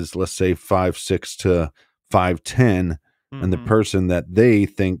killer is, let's say, 5'6" to 5'10", and the person that they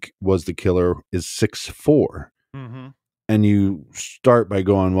think was the killer is 6'4". And you start by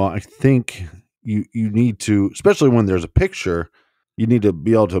going, well, I think you need to, especially when there's a picture, you need to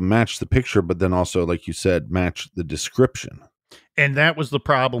be able to match the picture, but then also, like you said, match the description. And that was the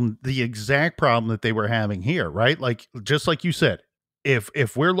problem, the exact problem that they were having here, right? Like, just like you said,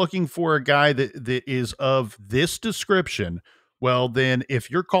 if we're looking for a guy that is of this description, well, then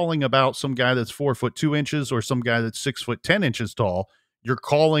if you're calling about some guy that's 4'2" or some guy that's 6'10" tall, you're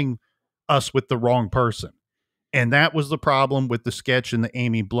calling us with the wrong person. And that was the problem with the sketch in the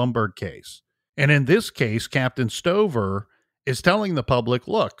Amy Blumberg case. And in this case, Captain Stover is telling the public,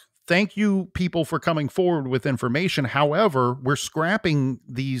 look, thank you people for coming forward with information. However, we're scrapping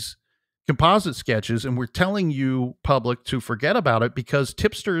these composite sketches and we're telling you public to forget about it because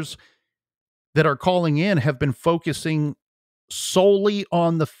tipsters that are calling in have been focusing solely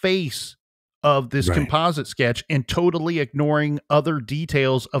on the face of this composite sketch and totally ignoring other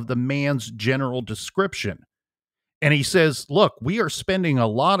details of the man's general description. And he says, look, we are spending a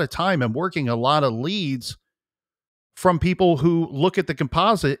lot of time and working a lot of leads from people who look at the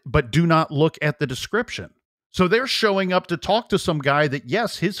composite but do not look at the description. So they're showing up to talk to some guy that,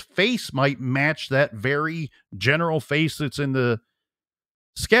 yes, his face might match that very general face that's in the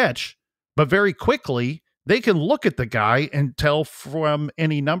sketch, but very quickly they can look at the guy and tell from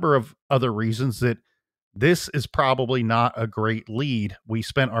any number of other reasons that this is probably not a great lead. We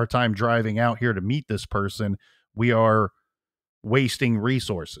spent our time driving out here to meet this person. We are wasting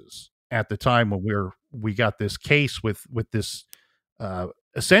resources at the time when we got this case with this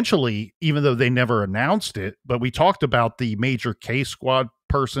essentially, even though they never announced it, but we talked about the major case squad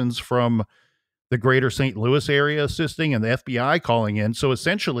persons from the greater St. Louis area assisting and the FBI calling in. So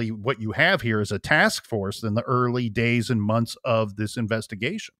essentially what you have here is a task force in the early days and months of this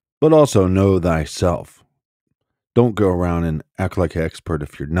investigation. But also know thyself. Don't go around and act like an expert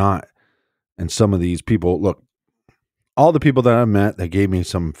if you're not. And some of these people, look, all the people that I met that gave me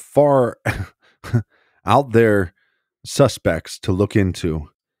some far out there suspects to look into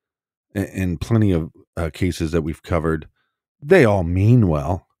in plenty of cases that we've covered, they all mean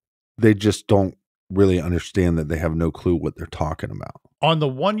well. They just don't really understand that they have no clue what they're talking about. On the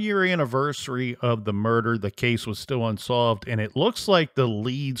 1-year anniversary of the murder, the case was still unsolved, and it looks like the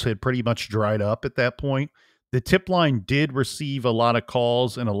leads had pretty much dried up at that point. The tip line did receive a lot of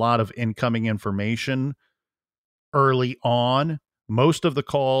calls and a lot of incoming information early on. Most of the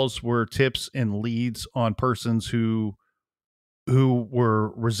calls were tips and leads on persons who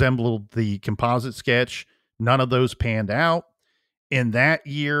resembled the composite sketch. None of those panned out. In that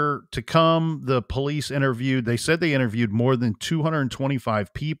year to come, the police they said they interviewed more than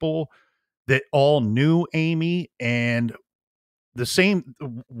 225 people that all knew Amy, and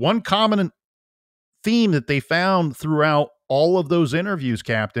one common theme that they found throughout all of those interviews,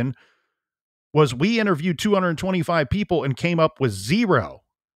 Captain, was we interviewed 225 people and came up with 0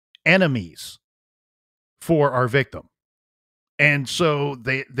 enemies for our victim. And so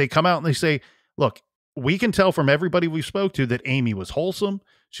they come out and they say, look, we can tell from everybody we spoke to that Amy was wholesome.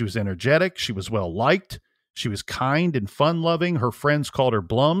 She was energetic. She was well liked. She was kind and fun loving. Her friends called her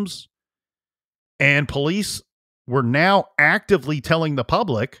Blums. And police were now actively telling the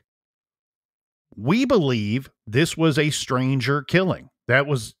public, we believe this was a stranger killing. That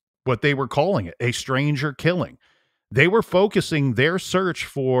was what they were calling it, a stranger killing. They were focusing their search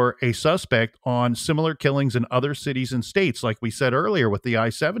for a suspect on similar killings in other cities and states, like we said earlier with the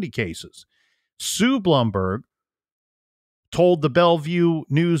I-70 cases. Sue Blumberg told the Bellevue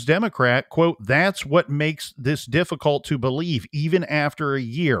News Democrat, quote, that's what makes this difficult to believe, even after a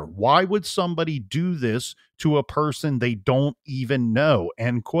year. Why would somebody do this to a person they don't even know,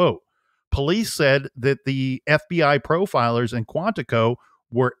 end quote. Police said that the FBI profilers in Quantico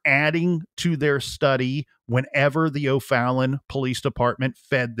were adding to their study whenever the O'Fallon Police Department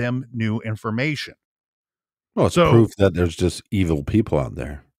fed them new information. Well, it's proof that there's just evil people out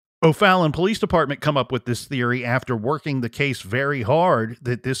there. O'Fallon Police Department come up with this theory after working the case very hard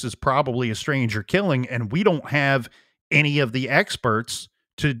that this is probably a stranger killing, and we don't have any of the experts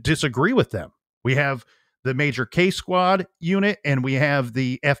to disagree with them. We have the major case squad unit, and we have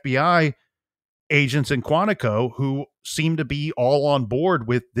the FBI agents in Quantico who seem to be all on board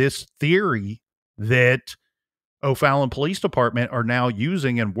with this theory that O'Fallon Police Department are now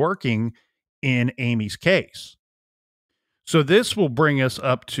using and working in Amy's case. So this will bring us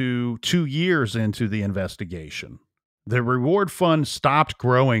up to 2 years into the investigation. The reward fund stopped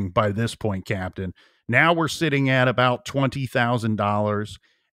growing by this point, Captain. Now we're sitting at about $20,000,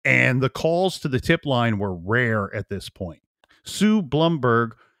 and the calls to the tip line were rare at this point. Sue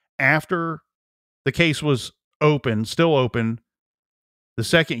Blumberg, after the case was still open, the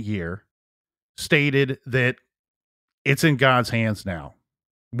second year, stated that it's in God's hands now.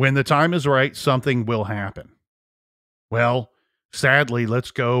 When the time is right, something will happen. Well, sadly,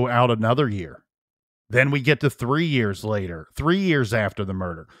 let's go out another year. Then we get to 3 years later, 3 years after the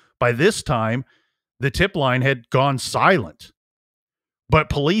murder. By this time, the tip line had gone silent, but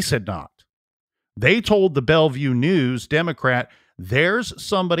police had not. They told the Bellevue News Democrat, there's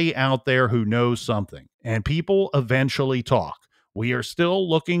somebody out there who knows something, and people eventually talk. We are still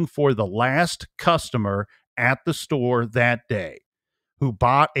looking for the last customer at the store that day who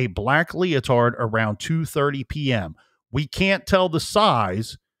bought a black leotard around 2:30 p.m. We can't tell the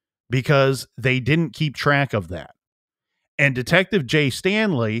size because they didn't keep track of that. And Detective Jay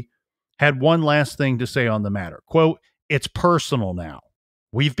Stanley had one last thing to say on the matter. Quote, it's personal now.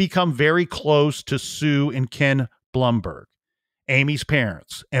 We've become very close to Sue and Ken Blumberg, Amy's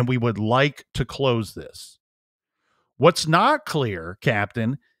parents, and we would like to close this. What's not clear,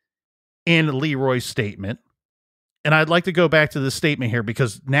 Captain, in Leroy's statement And I'd like to go back to the statement here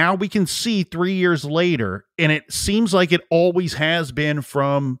because now we can see 3 years later, and it seems like it always has been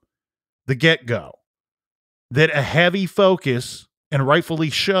from the get-go, that a heavy focus, and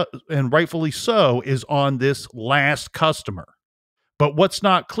rightfully so, is on this last customer. But what's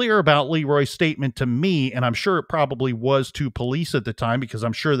not clear about Leroy's statement to me, and I'm sure it probably was to police at the time because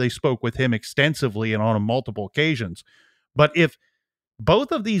I'm sure they spoke with him extensively and on multiple occasions. But if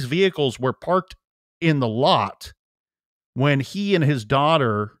both of these vehicles were parked in the lot when he and his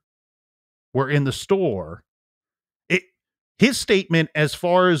daughter were in the store, his statement, as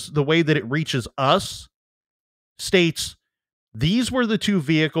far as the way that it reaches us, states these were the two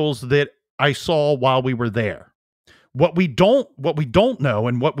vehicles that I saw while we were there. What we don't know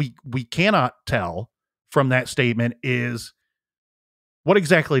and what we cannot tell from that statement is what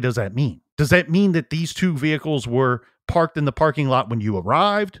exactly does that mean? Does that mean that these two vehicles were parked in the parking lot when you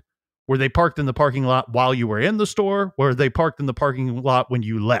arrived? Were they parked in the parking lot while you were in the store? Or were they parked in the parking lot when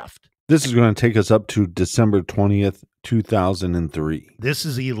you left? This is going to take us up to December 20th, 2003. This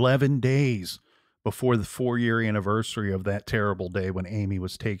is 11 days before the 4-year anniversary of that terrible day when Amy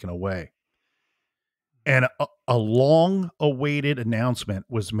was taken away. And a long-awaited announcement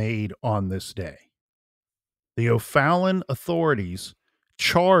was made on this day. The O'Fallon authorities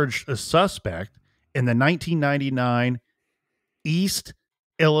charged a suspect in the 1999 East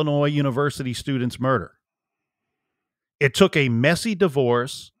Illinois University student's murder. It took a messy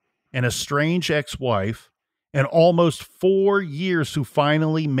divorce and a strange ex-wife and almost 4 years to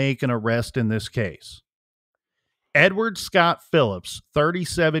finally make an arrest in this case. Edward Scott Phillips,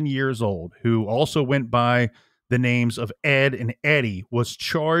 37 years old, who also went by the names of Ed and Eddie, was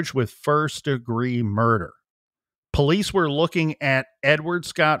charged with first-degree murder. Police were looking at Edward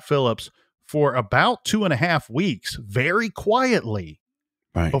Scott Phillips for about 2.5 weeks, very quietly,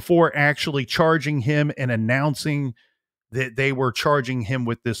 before actually charging him and announcing that they were charging him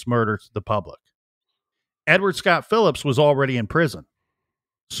with this murder to the public. Edward Scott Phillips was already in prison,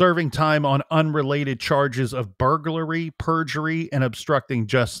 serving time on unrelated charges of burglary, perjury, and obstructing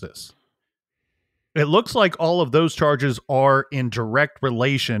justice. It looks like all of those charges are in direct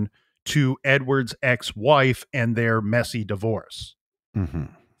relation to Edward's ex-wife and their messy divorce. Mm-hmm.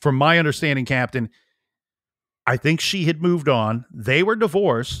 From my understanding, Captain, I think she had moved on. They were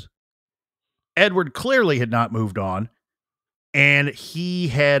divorced. Edward clearly had not moved on. And he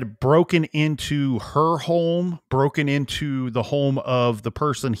had broken into her home, broken into the home of the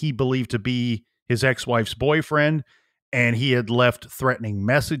person he believed to be his ex-wife's boyfriend, and he had left threatening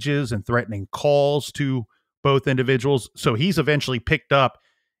messages and threatening calls to both individuals. So he's eventually picked up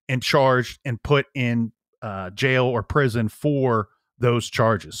and charged and put in jail or prison for those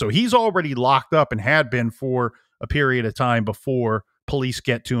charges. So he's already locked up and had been for a period of time before police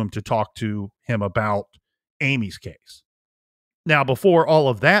get to him to talk to him about Amy's case. Now, before all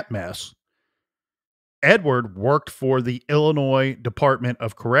of that mess, Edward worked for the Illinois Department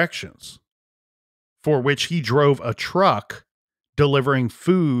of Corrections, for which he drove a truck delivering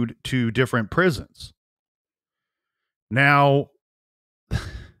food to different prisons. Now,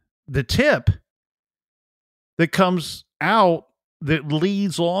 the tip that comes out that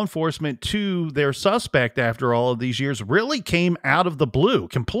leads law enforcement to their suspect after all of these years really came out of the blue,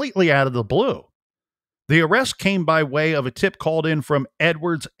 completely out of the blue. The arrest came by way of a tip called in from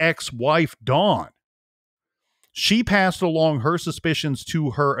Edward's ex-wife, Dawn. She passed along her suspicions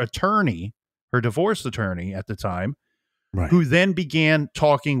to her attorney, her divorce attorney at the time, who then began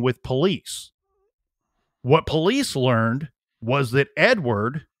talking with police. What police learned was that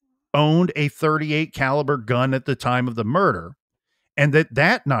Edward owned a .38 caliber gun at the time of the murder, and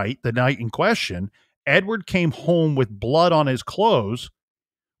that night, the night in question, Edward came home with blood on his clothes,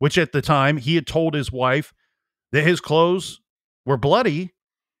 which at the time he had told his wife that his clothes were bloody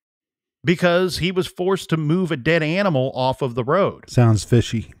because he was forced to move a dead animal off of the road. Sounds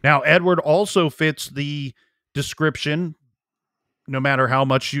fishy. Now, Edward also fits the description, no matter how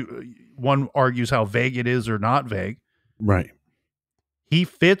much one argues how vague it is or not vague. Right. He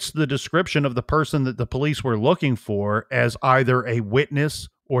fits the description of the person that the police were looking for as either a witness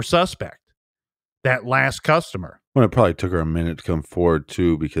or suspect, that last customer. Well, it probably took her a minute to come forward,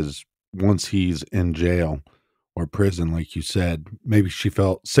 too, because once he's in jail or prison, like you said, maybe she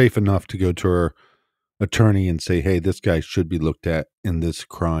felt safe enough to go to her attorney and say, hey, this guy should be looked at in this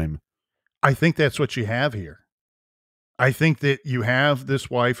crime. I think that's what you have here. I think that you have this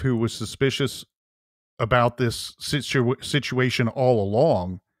wife who was suspicious about this situation all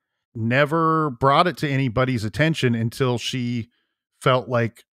along, never brought it to anybody's attention until she felt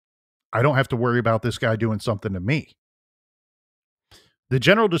like, I don't have to worry about this guy doing something to me. The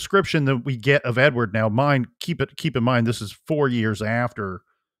general description that we get of Edward, now keep in mind, this is 4 years after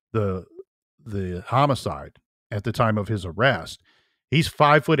the homicide at the time of his arrest. He's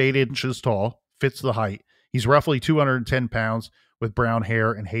 5'8" tall, fits the height. He's roughly 210 pounds with brown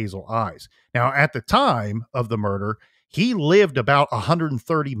hair and hazel eyes. Now, at the time of the murder, he lived about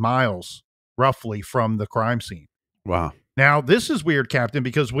 130 miles roughly from the crime scene. Wow. Now, this is weird, Captain,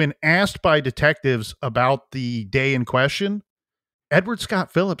 because when asked by detectives about the day in question, Edward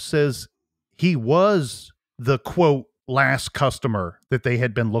Scott Phillips says he was the, quote, last customer that they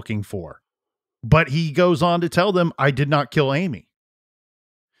had been looking for. But he goes on to tell them, I did not kill Amy.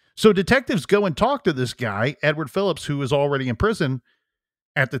 So detectives go and talk to this guy, Edward Phillips, who was already in prison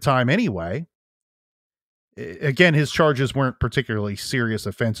at the time anyway. Again, his charges weren't particularly serious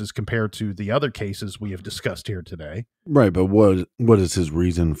offenses compared to the other cases we have discussed here today. Right, but what is his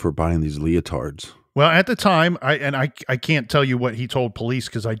reason for buying these leotards? Well, at the time, I can't tell you what he told police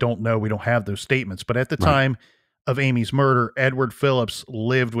because I don't know. We don't have those statements. But at the time of Amy's murder, Edward Phillips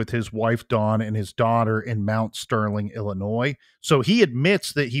lived with his wife, Dawn, and his daughter in Mount Sterling, Illinois. So he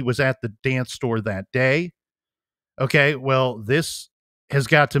admits that he was at the dance store that day. Okay, well, this has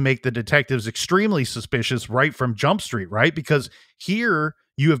got to make the detectives extremely suspicious right from Jump Street, right? Because here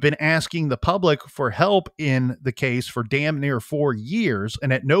you have been asking the public for help in the case for damn near 4 years,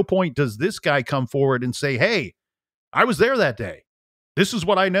 and at no point does this guy come forward and say, hey, I was there that day. This is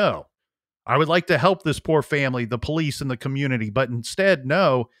what I know. I would like to help this poor family, the police, and the community. But instead,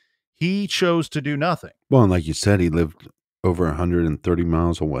 no, he chose to do nothing. Well, and like you said, he lived over 130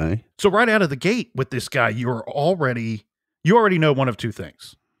 miles away. So right out of the gate with this guy, you already know one of two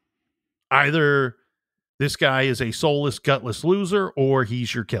things. Either this guy is a soulless, gutless loser, or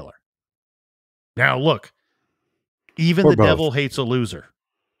he's your killer. Now, look, even the devil hates a loser.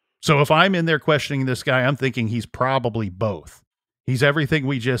 So if I'm in there questioning this guy, I'm thinking he's probably both. He's everything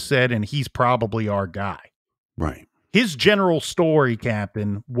we just said, and he's probably our guy. Right. His general story,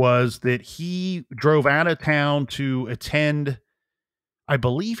 Captain, was that he drove out of town to attend, I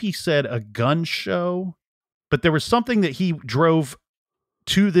believe he said, a gun show. But there was something that he drove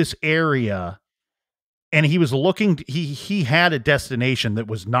to this area, and he was looking, he had a destination that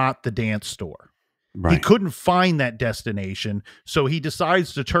was not the dance store. Right. He couldn't find that destination, so he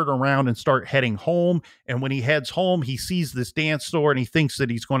decides to turn around and start heading home. And when he heads home, he sees this dance store, and he thinks that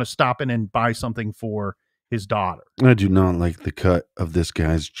he's going to stop in and buy something for his daughter. I do not like the cut of this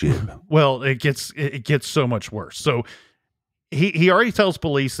guy's jib. Well, it gets so much worse. So he already tells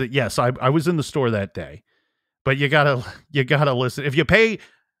police that, yes, I was in the store that day. But you gotta listen. If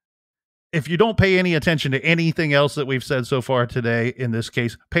you don't pay any attention to anything else that we've said so far today in this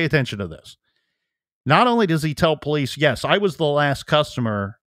case, pay attention to this. Not only does he tell police, yes, I was the last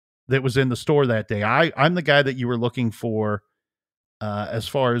customer that was in the store that day. I'm the guy that you were looking for as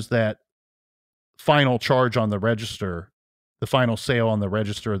far as that final charge on the register, the final sale on the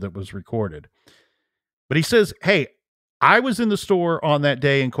register that was recorded. But he says, hey, I was in the store on that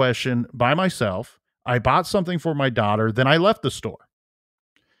day in question by myself. I bought something for my daughter, then I left the store.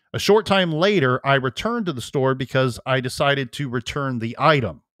 A short time later, I returned to the store because I decided to return the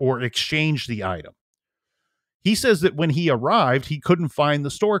item or exchange the item. He says that when he arrived, he couldn't find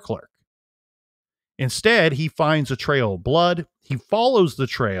the store clerk. Instead, he finds a trail of blood. He follows the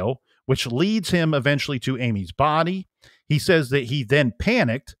trail, which leads him eventually to Amy's body. He says that he then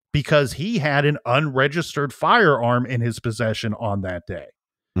panicked because he had an unregistered firearm in his possession on that day.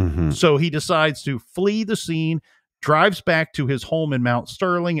 Mm-hmm. So he decides to flee the scene, drives back to his home in Mount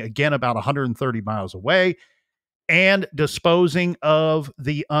Sterling, again about 130 miles away, and disposing of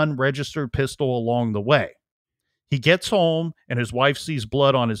the unregistered pistol along the way. He gets home, and his wife sees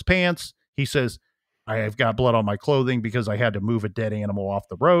blood on his pants. He says, I have got blood on my clothing because I had to move a dead animal off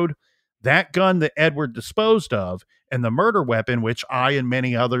the road. That gun that Edward disposed of and the murder weapon, which I and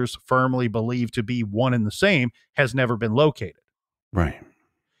many others firmly believe to be one and the same, has never been located. Right.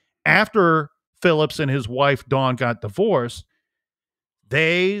 After Phillips and his wife, Dawn, got divorced,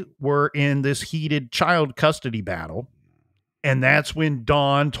 they were in this heated child custody battle. And that's when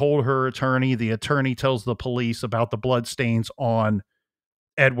Dawn told her attorney, the attorney tells the police about the bloodstains on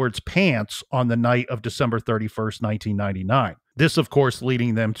Edward's pants on the night of December 31st, 1999. This, of course,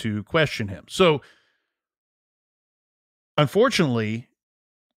 leading them to question him. So, unfortunately,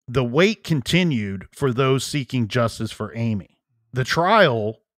 the wait continued for those seeking justice for Amy. The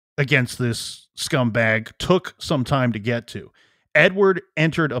trial against this scumbag took some time to get to. Edward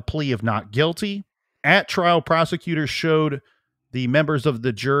entered a plea of not guilty. At trial, prosecutors showed the members of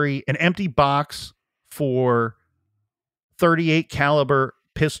the jury an empty box for 38 caliber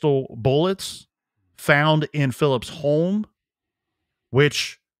pistol bullets found in Phillips' home.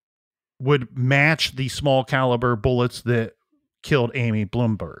 which would match the small caliber bullets that killed Amy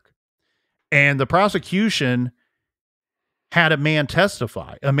Blumberg. And the prosecution had a man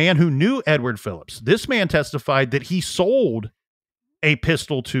testify, a man who knew Edward Phillips. This man testified that he sold a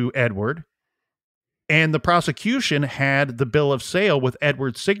pistol to Edward, and the prosecution had the bill of sale with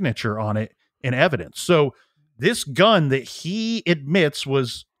Edward's signature on it in evidence. So this gun that he admits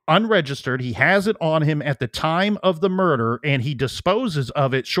was unregistered, he has it on him at the time of the murder, and he disposes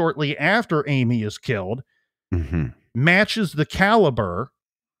of it shortly after Amy is killed, matches the caliber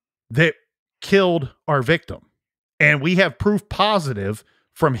that killed our victim. And we have proof positive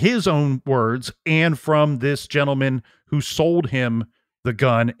from his own words and from this gentleman who sold him the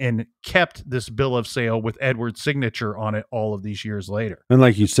gun and kept this bill of sale with Edward's signature on it all of these years later. And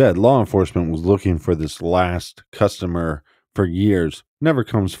like you said, law enforcement was looking for this last customer for years, never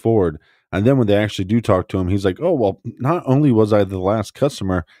comes forward. And then when they actually do talk to him, he's like, oh, well, not only was I the last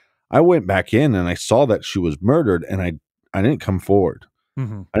customer, I went back in and I saw that she was murdered, and I didn't come forward.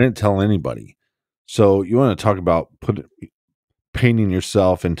 I didn't tell anybody. So you want to talk about painting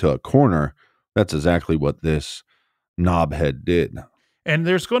yourself into a corner. That's exactly what this knobhead did. And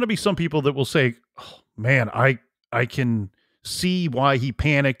there's going to be some people that will say, oh, man, I can see why he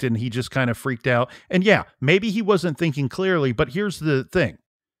panicked and he just kind of freaked out. And yeah, maybe he wasn't thinking clearly, but here's the thing.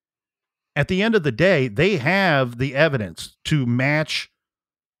 At the end of the day, they have the evidence to match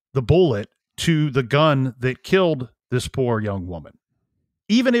the bullet to the gun that killed this poor young woman.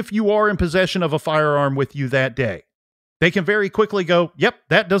 Even if you are in possession of a firearm with you that day, they can very quickly go, yep,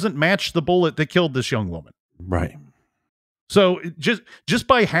 that doesn't match the bullet that killed this young woman. Right. So just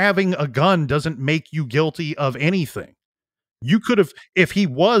by having a gun doesn't make you guilty of anything. You could have, if he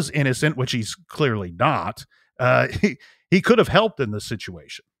was innocent, which he's clearly not, he could have helped in this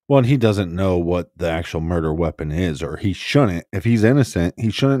situation. Well, and he doesn't know what the actual murder weapon is, or he shouldn't. If he's innocent, he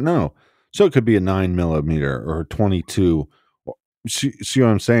shouldn't know. So it could be a 9mm or 22. See what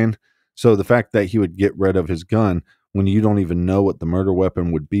I'm saying? So the fact that he would get rid of his gun when you don't even know what the murder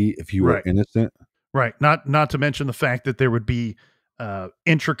weapon would be if you were innocent. Right. Not to mention the fact that there would be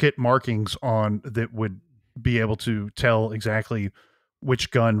intricate markings on that would be able to tell exactly which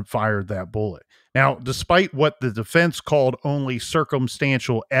gun fired that bullet. Now, despite what the defense called only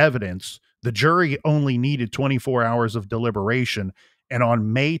circumstantial evidence, the jury only needed 24 hours of deliberation. And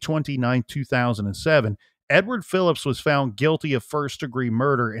on May 29, 2007, Edward Phillips was found guilty of first-degree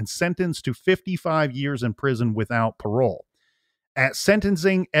murder and sentenced to 55 years in prison without parole. At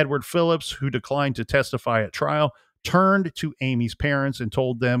sentencing, Edward Phillips, who declined to testify at trial, turned to Amy's parents and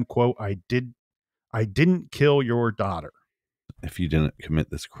told them, quote, I didn't kill your daughter. If you didn't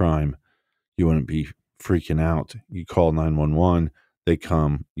commit this crime, you wouldn't be freaking out. You call 911, they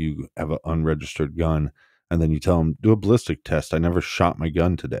come, you have an unregistered gun, and then you tell them, do a ballistic test. I never shot my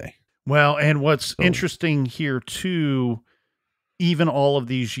gun today. Well, and what's interesting here too, even all of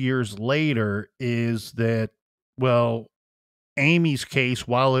these years later, is that, well, Amy's case,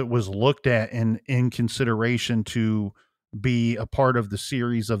 while it was looked at in consideration to be a part of the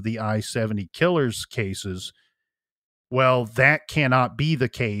series of the I-70 killers cases, well, that cannot be the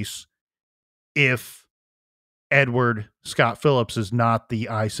case if Edward Scott Phillips is not the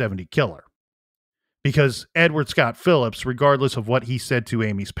I-70 killer. Because Edward Scott Phillips, regardless of what he said to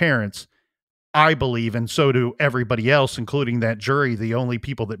Amy's parents, I believe, and so do everybody else, including that jury, the only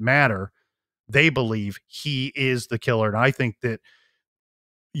people that matter, they believe he is the killer. And I think that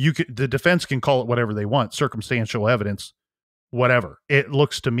the defense can call it whatever they want, circumstantial evidence, whatever. It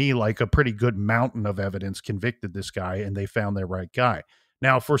looks to me like a pretty good mountain of evidence convicted this guy, and they found their right guy.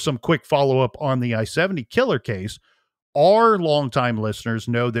 Now, for some quick follow-up on the I-70 killer case, our longtime listeners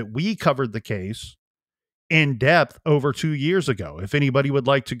know that we covered the case in depth over 2 years ago. If anybody would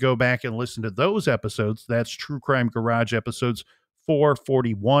like to go back and listen to those episodes, that's True Crime Garage episodes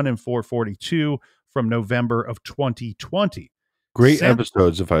 441 and 442 from November of 2020. Great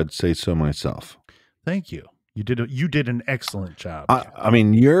episodes, if I'd say so myself. Thank you. You did an excellent job. I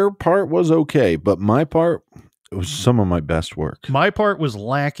mean, your part was okay, but my part, it was some of my best work. My part was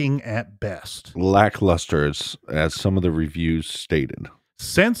lacking at best. Lackluster, as some of the reviews stated.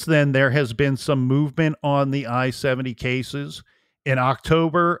 Since then, there has been some movement on the I-70 cases. In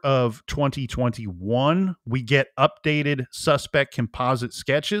October of 2021, we get updated suspect composite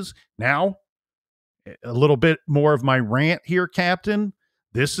sketches. Now, a little bit more of my rant here, Captain.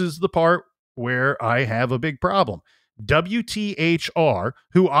 This is the part where I have a big problem. WTHR,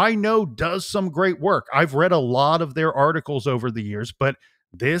 who I know does some great work. I've read a lot of their articles over the years, but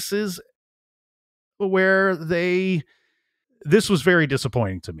this is where this was very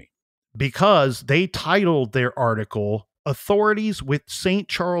disappointing to me, because they titled their article authorities with St.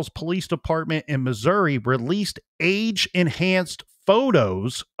 Charles Police Department in Missouri released age-enhanced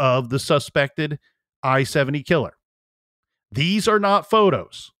photos of the suspected I-70 killer. These are not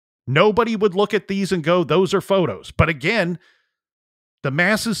photos. Nobody would look at these and go, those are photos. But again, the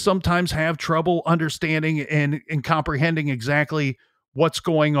masses sometimes have trouble understanding and comprehending exactly what's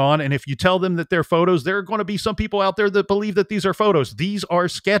going on. And if you tell them that they're photos, there are going to be some people out there that believe that these are photos. These are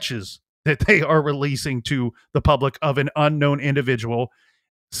sketches that they are releasing to the public of an unknown individual.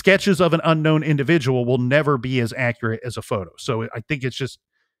 Sketches of an unknown individual will never be as accurate as a photo. So I think it's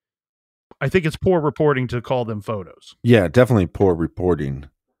poor reporting to call them photos. Yeah, definitely poor reporting,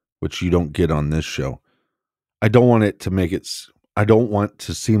 which you don't get on this show. I don't want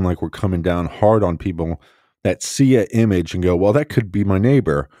to seem like we're coming down hard on people that see an image and go, well, that could be my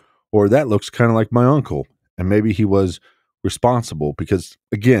neighbor, or that looks kind of like my uncle, and maybe he was responsible. Because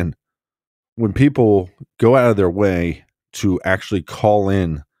again, when people go out of their way to actually call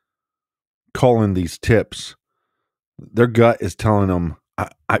in these tips, their gut is telling them,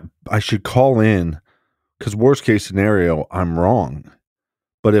 I should call in because worst case scenario, I'm wrong.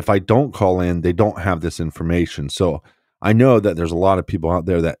 But if I don't call in, they don't have this information. So I know that there's a lot of people out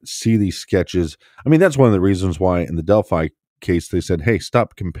there that see these sketches. I mean, that's one of the reasons why in the Delphi case, they said, hey,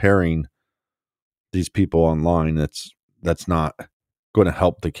 stop comparing these people online. That's not going to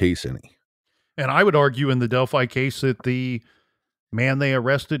help the case any. And I would argue in the Delphi case that the man they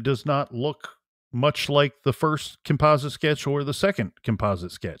arrested does not look much like the first composite sketch or the second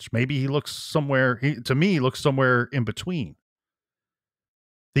composite sketch. Maybe he looks somewhere, to me, looks somewhere in between.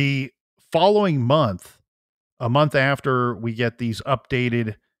 The following month, a month after we get these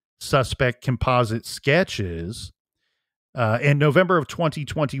updated suspect composite sketches, in November of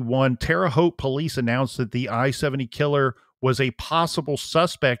 2021, Terre Haute police announced that the I-70 killer was a possible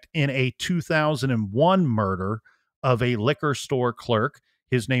suspect in a 2001 murder of a liquor store clerk.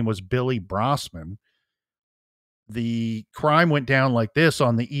 His name was Billy Brossman. The crime went down like this.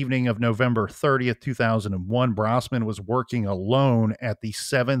 On the evening of November 30th, 2001, Brossman was working alone at the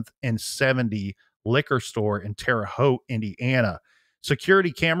 7th and 70 liquor store in Terre Haute, Indiana.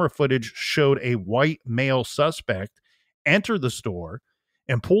 Security camera footage showed a white male suspect enter the store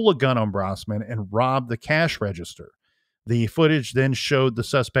and pull a gun on Brossman and rob the cash register. The footage then showed the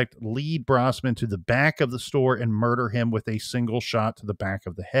suspect lead Brossman to the back of the store and murder him with a single shot to the back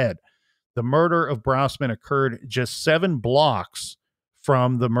of the head. The murder of Brossman occurred just 7 blocks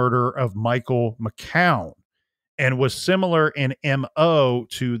from the murder of Michael McCown and was similar in MO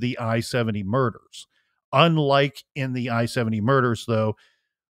to the I-70 murders. Unlike in the I-70 murders, though,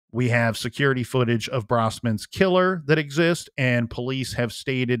 we have security footage of Brossman's killer that exists, and police have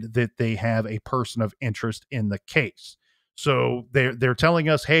stated that they have a person of interest in the case. So they're telling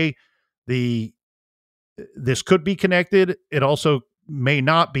us, hey, this could be connected. It also may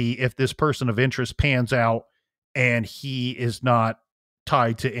not be if this person of interest pans out and he is not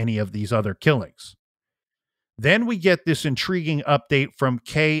tied to any of these other killings. Then we get this intriguing update from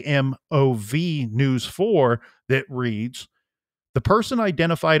KMOV News 4 that reads, the person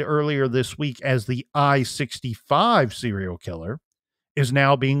identified earlier this week as the I-65 serial killer is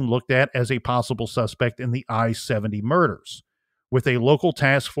now being looked at as a possible suspect in the I-70 murders, with a local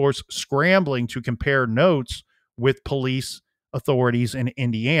task force scrambling to compare notes with police authorities in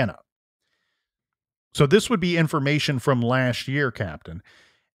Indiana. So this would be information from last year, Captain.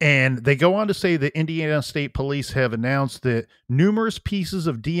 And they go on to say that Indiana State Police have announced that numerous pieces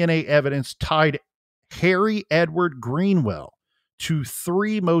of DNA evidence tied Harry Edward Greenwell to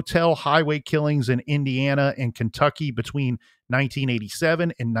 3 motel highway killings in Indiana and Kentucky between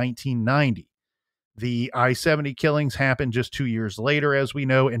 1987 and 1990. The I-70 killings happened just 2 years later, as we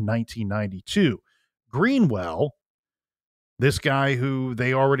know, in 1992. Greenwell, this guy who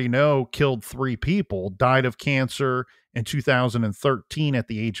they already know killed 3 people, died of cancer in 2013 at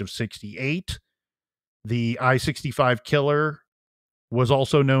the age of 68. The I-65 killer was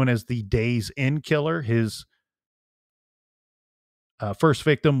also known as the Days Inn killer. His first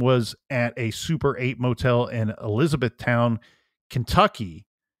victim was at a Super 8 motel in Elizabethtown, Kentucky,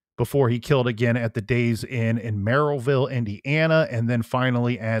 before he killed again at the Days Inn in Merrillville, Indiana, and then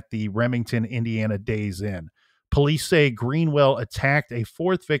finally at the Remington, Indiana Days Inn. Police say Greenwell attacked a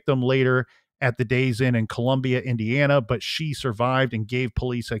 4th victim later at the Days Inn in Columbia, Indiana, but she survived and gave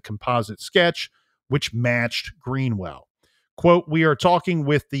police a composite sketch which matched Greenwell. Quote, we are talking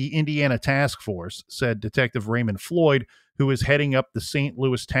with the Indiana Task Force, said Detective Raymond Floyd, who is heading up the St.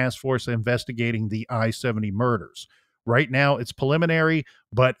 Louis Task Force investigating the I-70 murders. Right now, it's preliminary,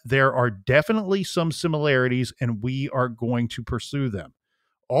 but there are definitely some similarities, and we are going to pursue them.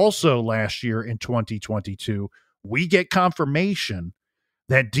 Also, last year in 2022, we get confirmation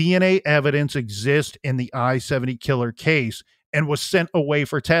that DNA evidence exists in the I-70 killer case and was sent away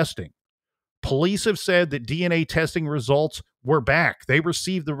for testing. Police have said that DNA testing results were back. They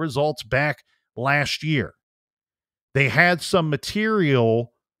received the results back last year. They had some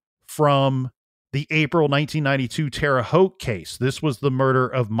material from the April 1992 Terre Haute case. This was the murder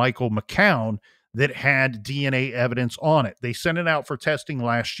of Michael McCown that had DNA evidence on it. They sent it out for testing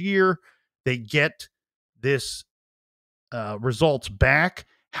last year. They get this results back.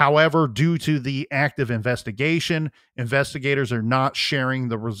 However, due to the active investigation, investigators are not sharing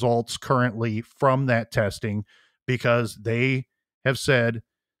the results currently from that testing because they have said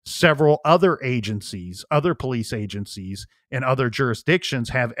several other agencies, other police agencies, and other jurisdictions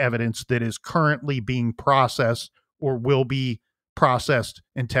have evidence that is currently being processed or will be processed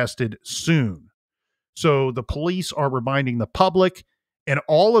and tested soon. So the police are reminding the public in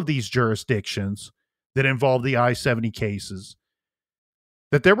all of these jurisdictions that involve the I-70 cases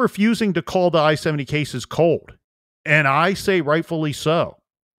that they're refusing to call the I-70 cases cold. And I say rightfully so.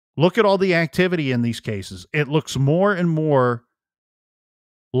 Look at all the activity in these cases. It looks more and more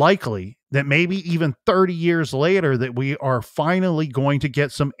likely that maybe even 30 years later that we are finally going to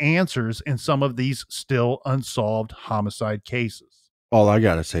get some answers in some of these still unsolved homicide cases. All I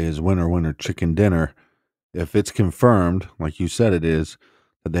got to say is winner, winner, chicken dinner. If it's confirmed, like you said it is,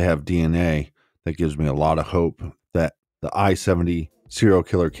 that they have DNA, that gives me a lot of hope that the I-70 serial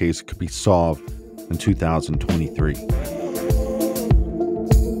killer case could be solved in 2023.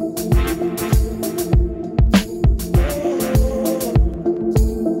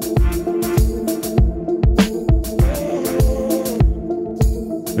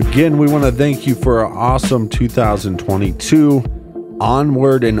 Again, we want to thank you for an awesome 2022.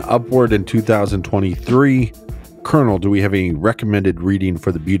 Onward and upward in 2023. Colonel, do we have any recommended reading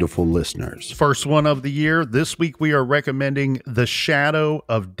for the beautiful listeners? First one of the year. This week we are recommending The Shadow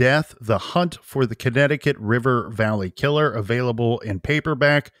of Death, The Hunt for the Connecticut River Valley Killer, available in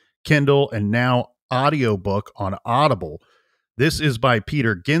paperback, Kindle, and now audiobook on Audible. This is by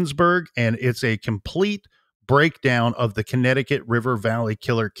Peter Ginsberg, and it's a complete breakdown of the Connecticut River Valley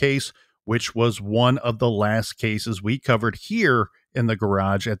Killer case, which was one of the last cases we covered here in the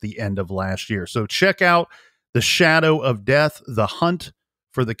garage at the end of last year. So check out The Shadow of Death, The Hunt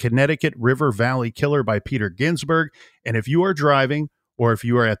for the Connecticut River Valley Killer by Peter Ginsberg. And if you are driving or if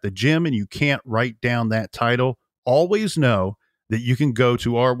you are at the gym and you can't write down that title, always know that you can go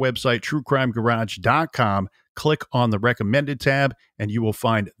to our website, truecrimegarage.com, click on the recommended tab, and you will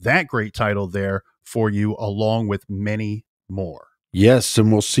find that great title there for you, along with many more. Yes,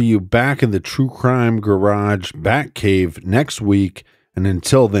 and we'll see you back in the True Crime Garage Batcave next week. And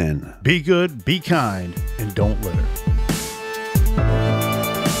until then, be good, be kind, and don't litter.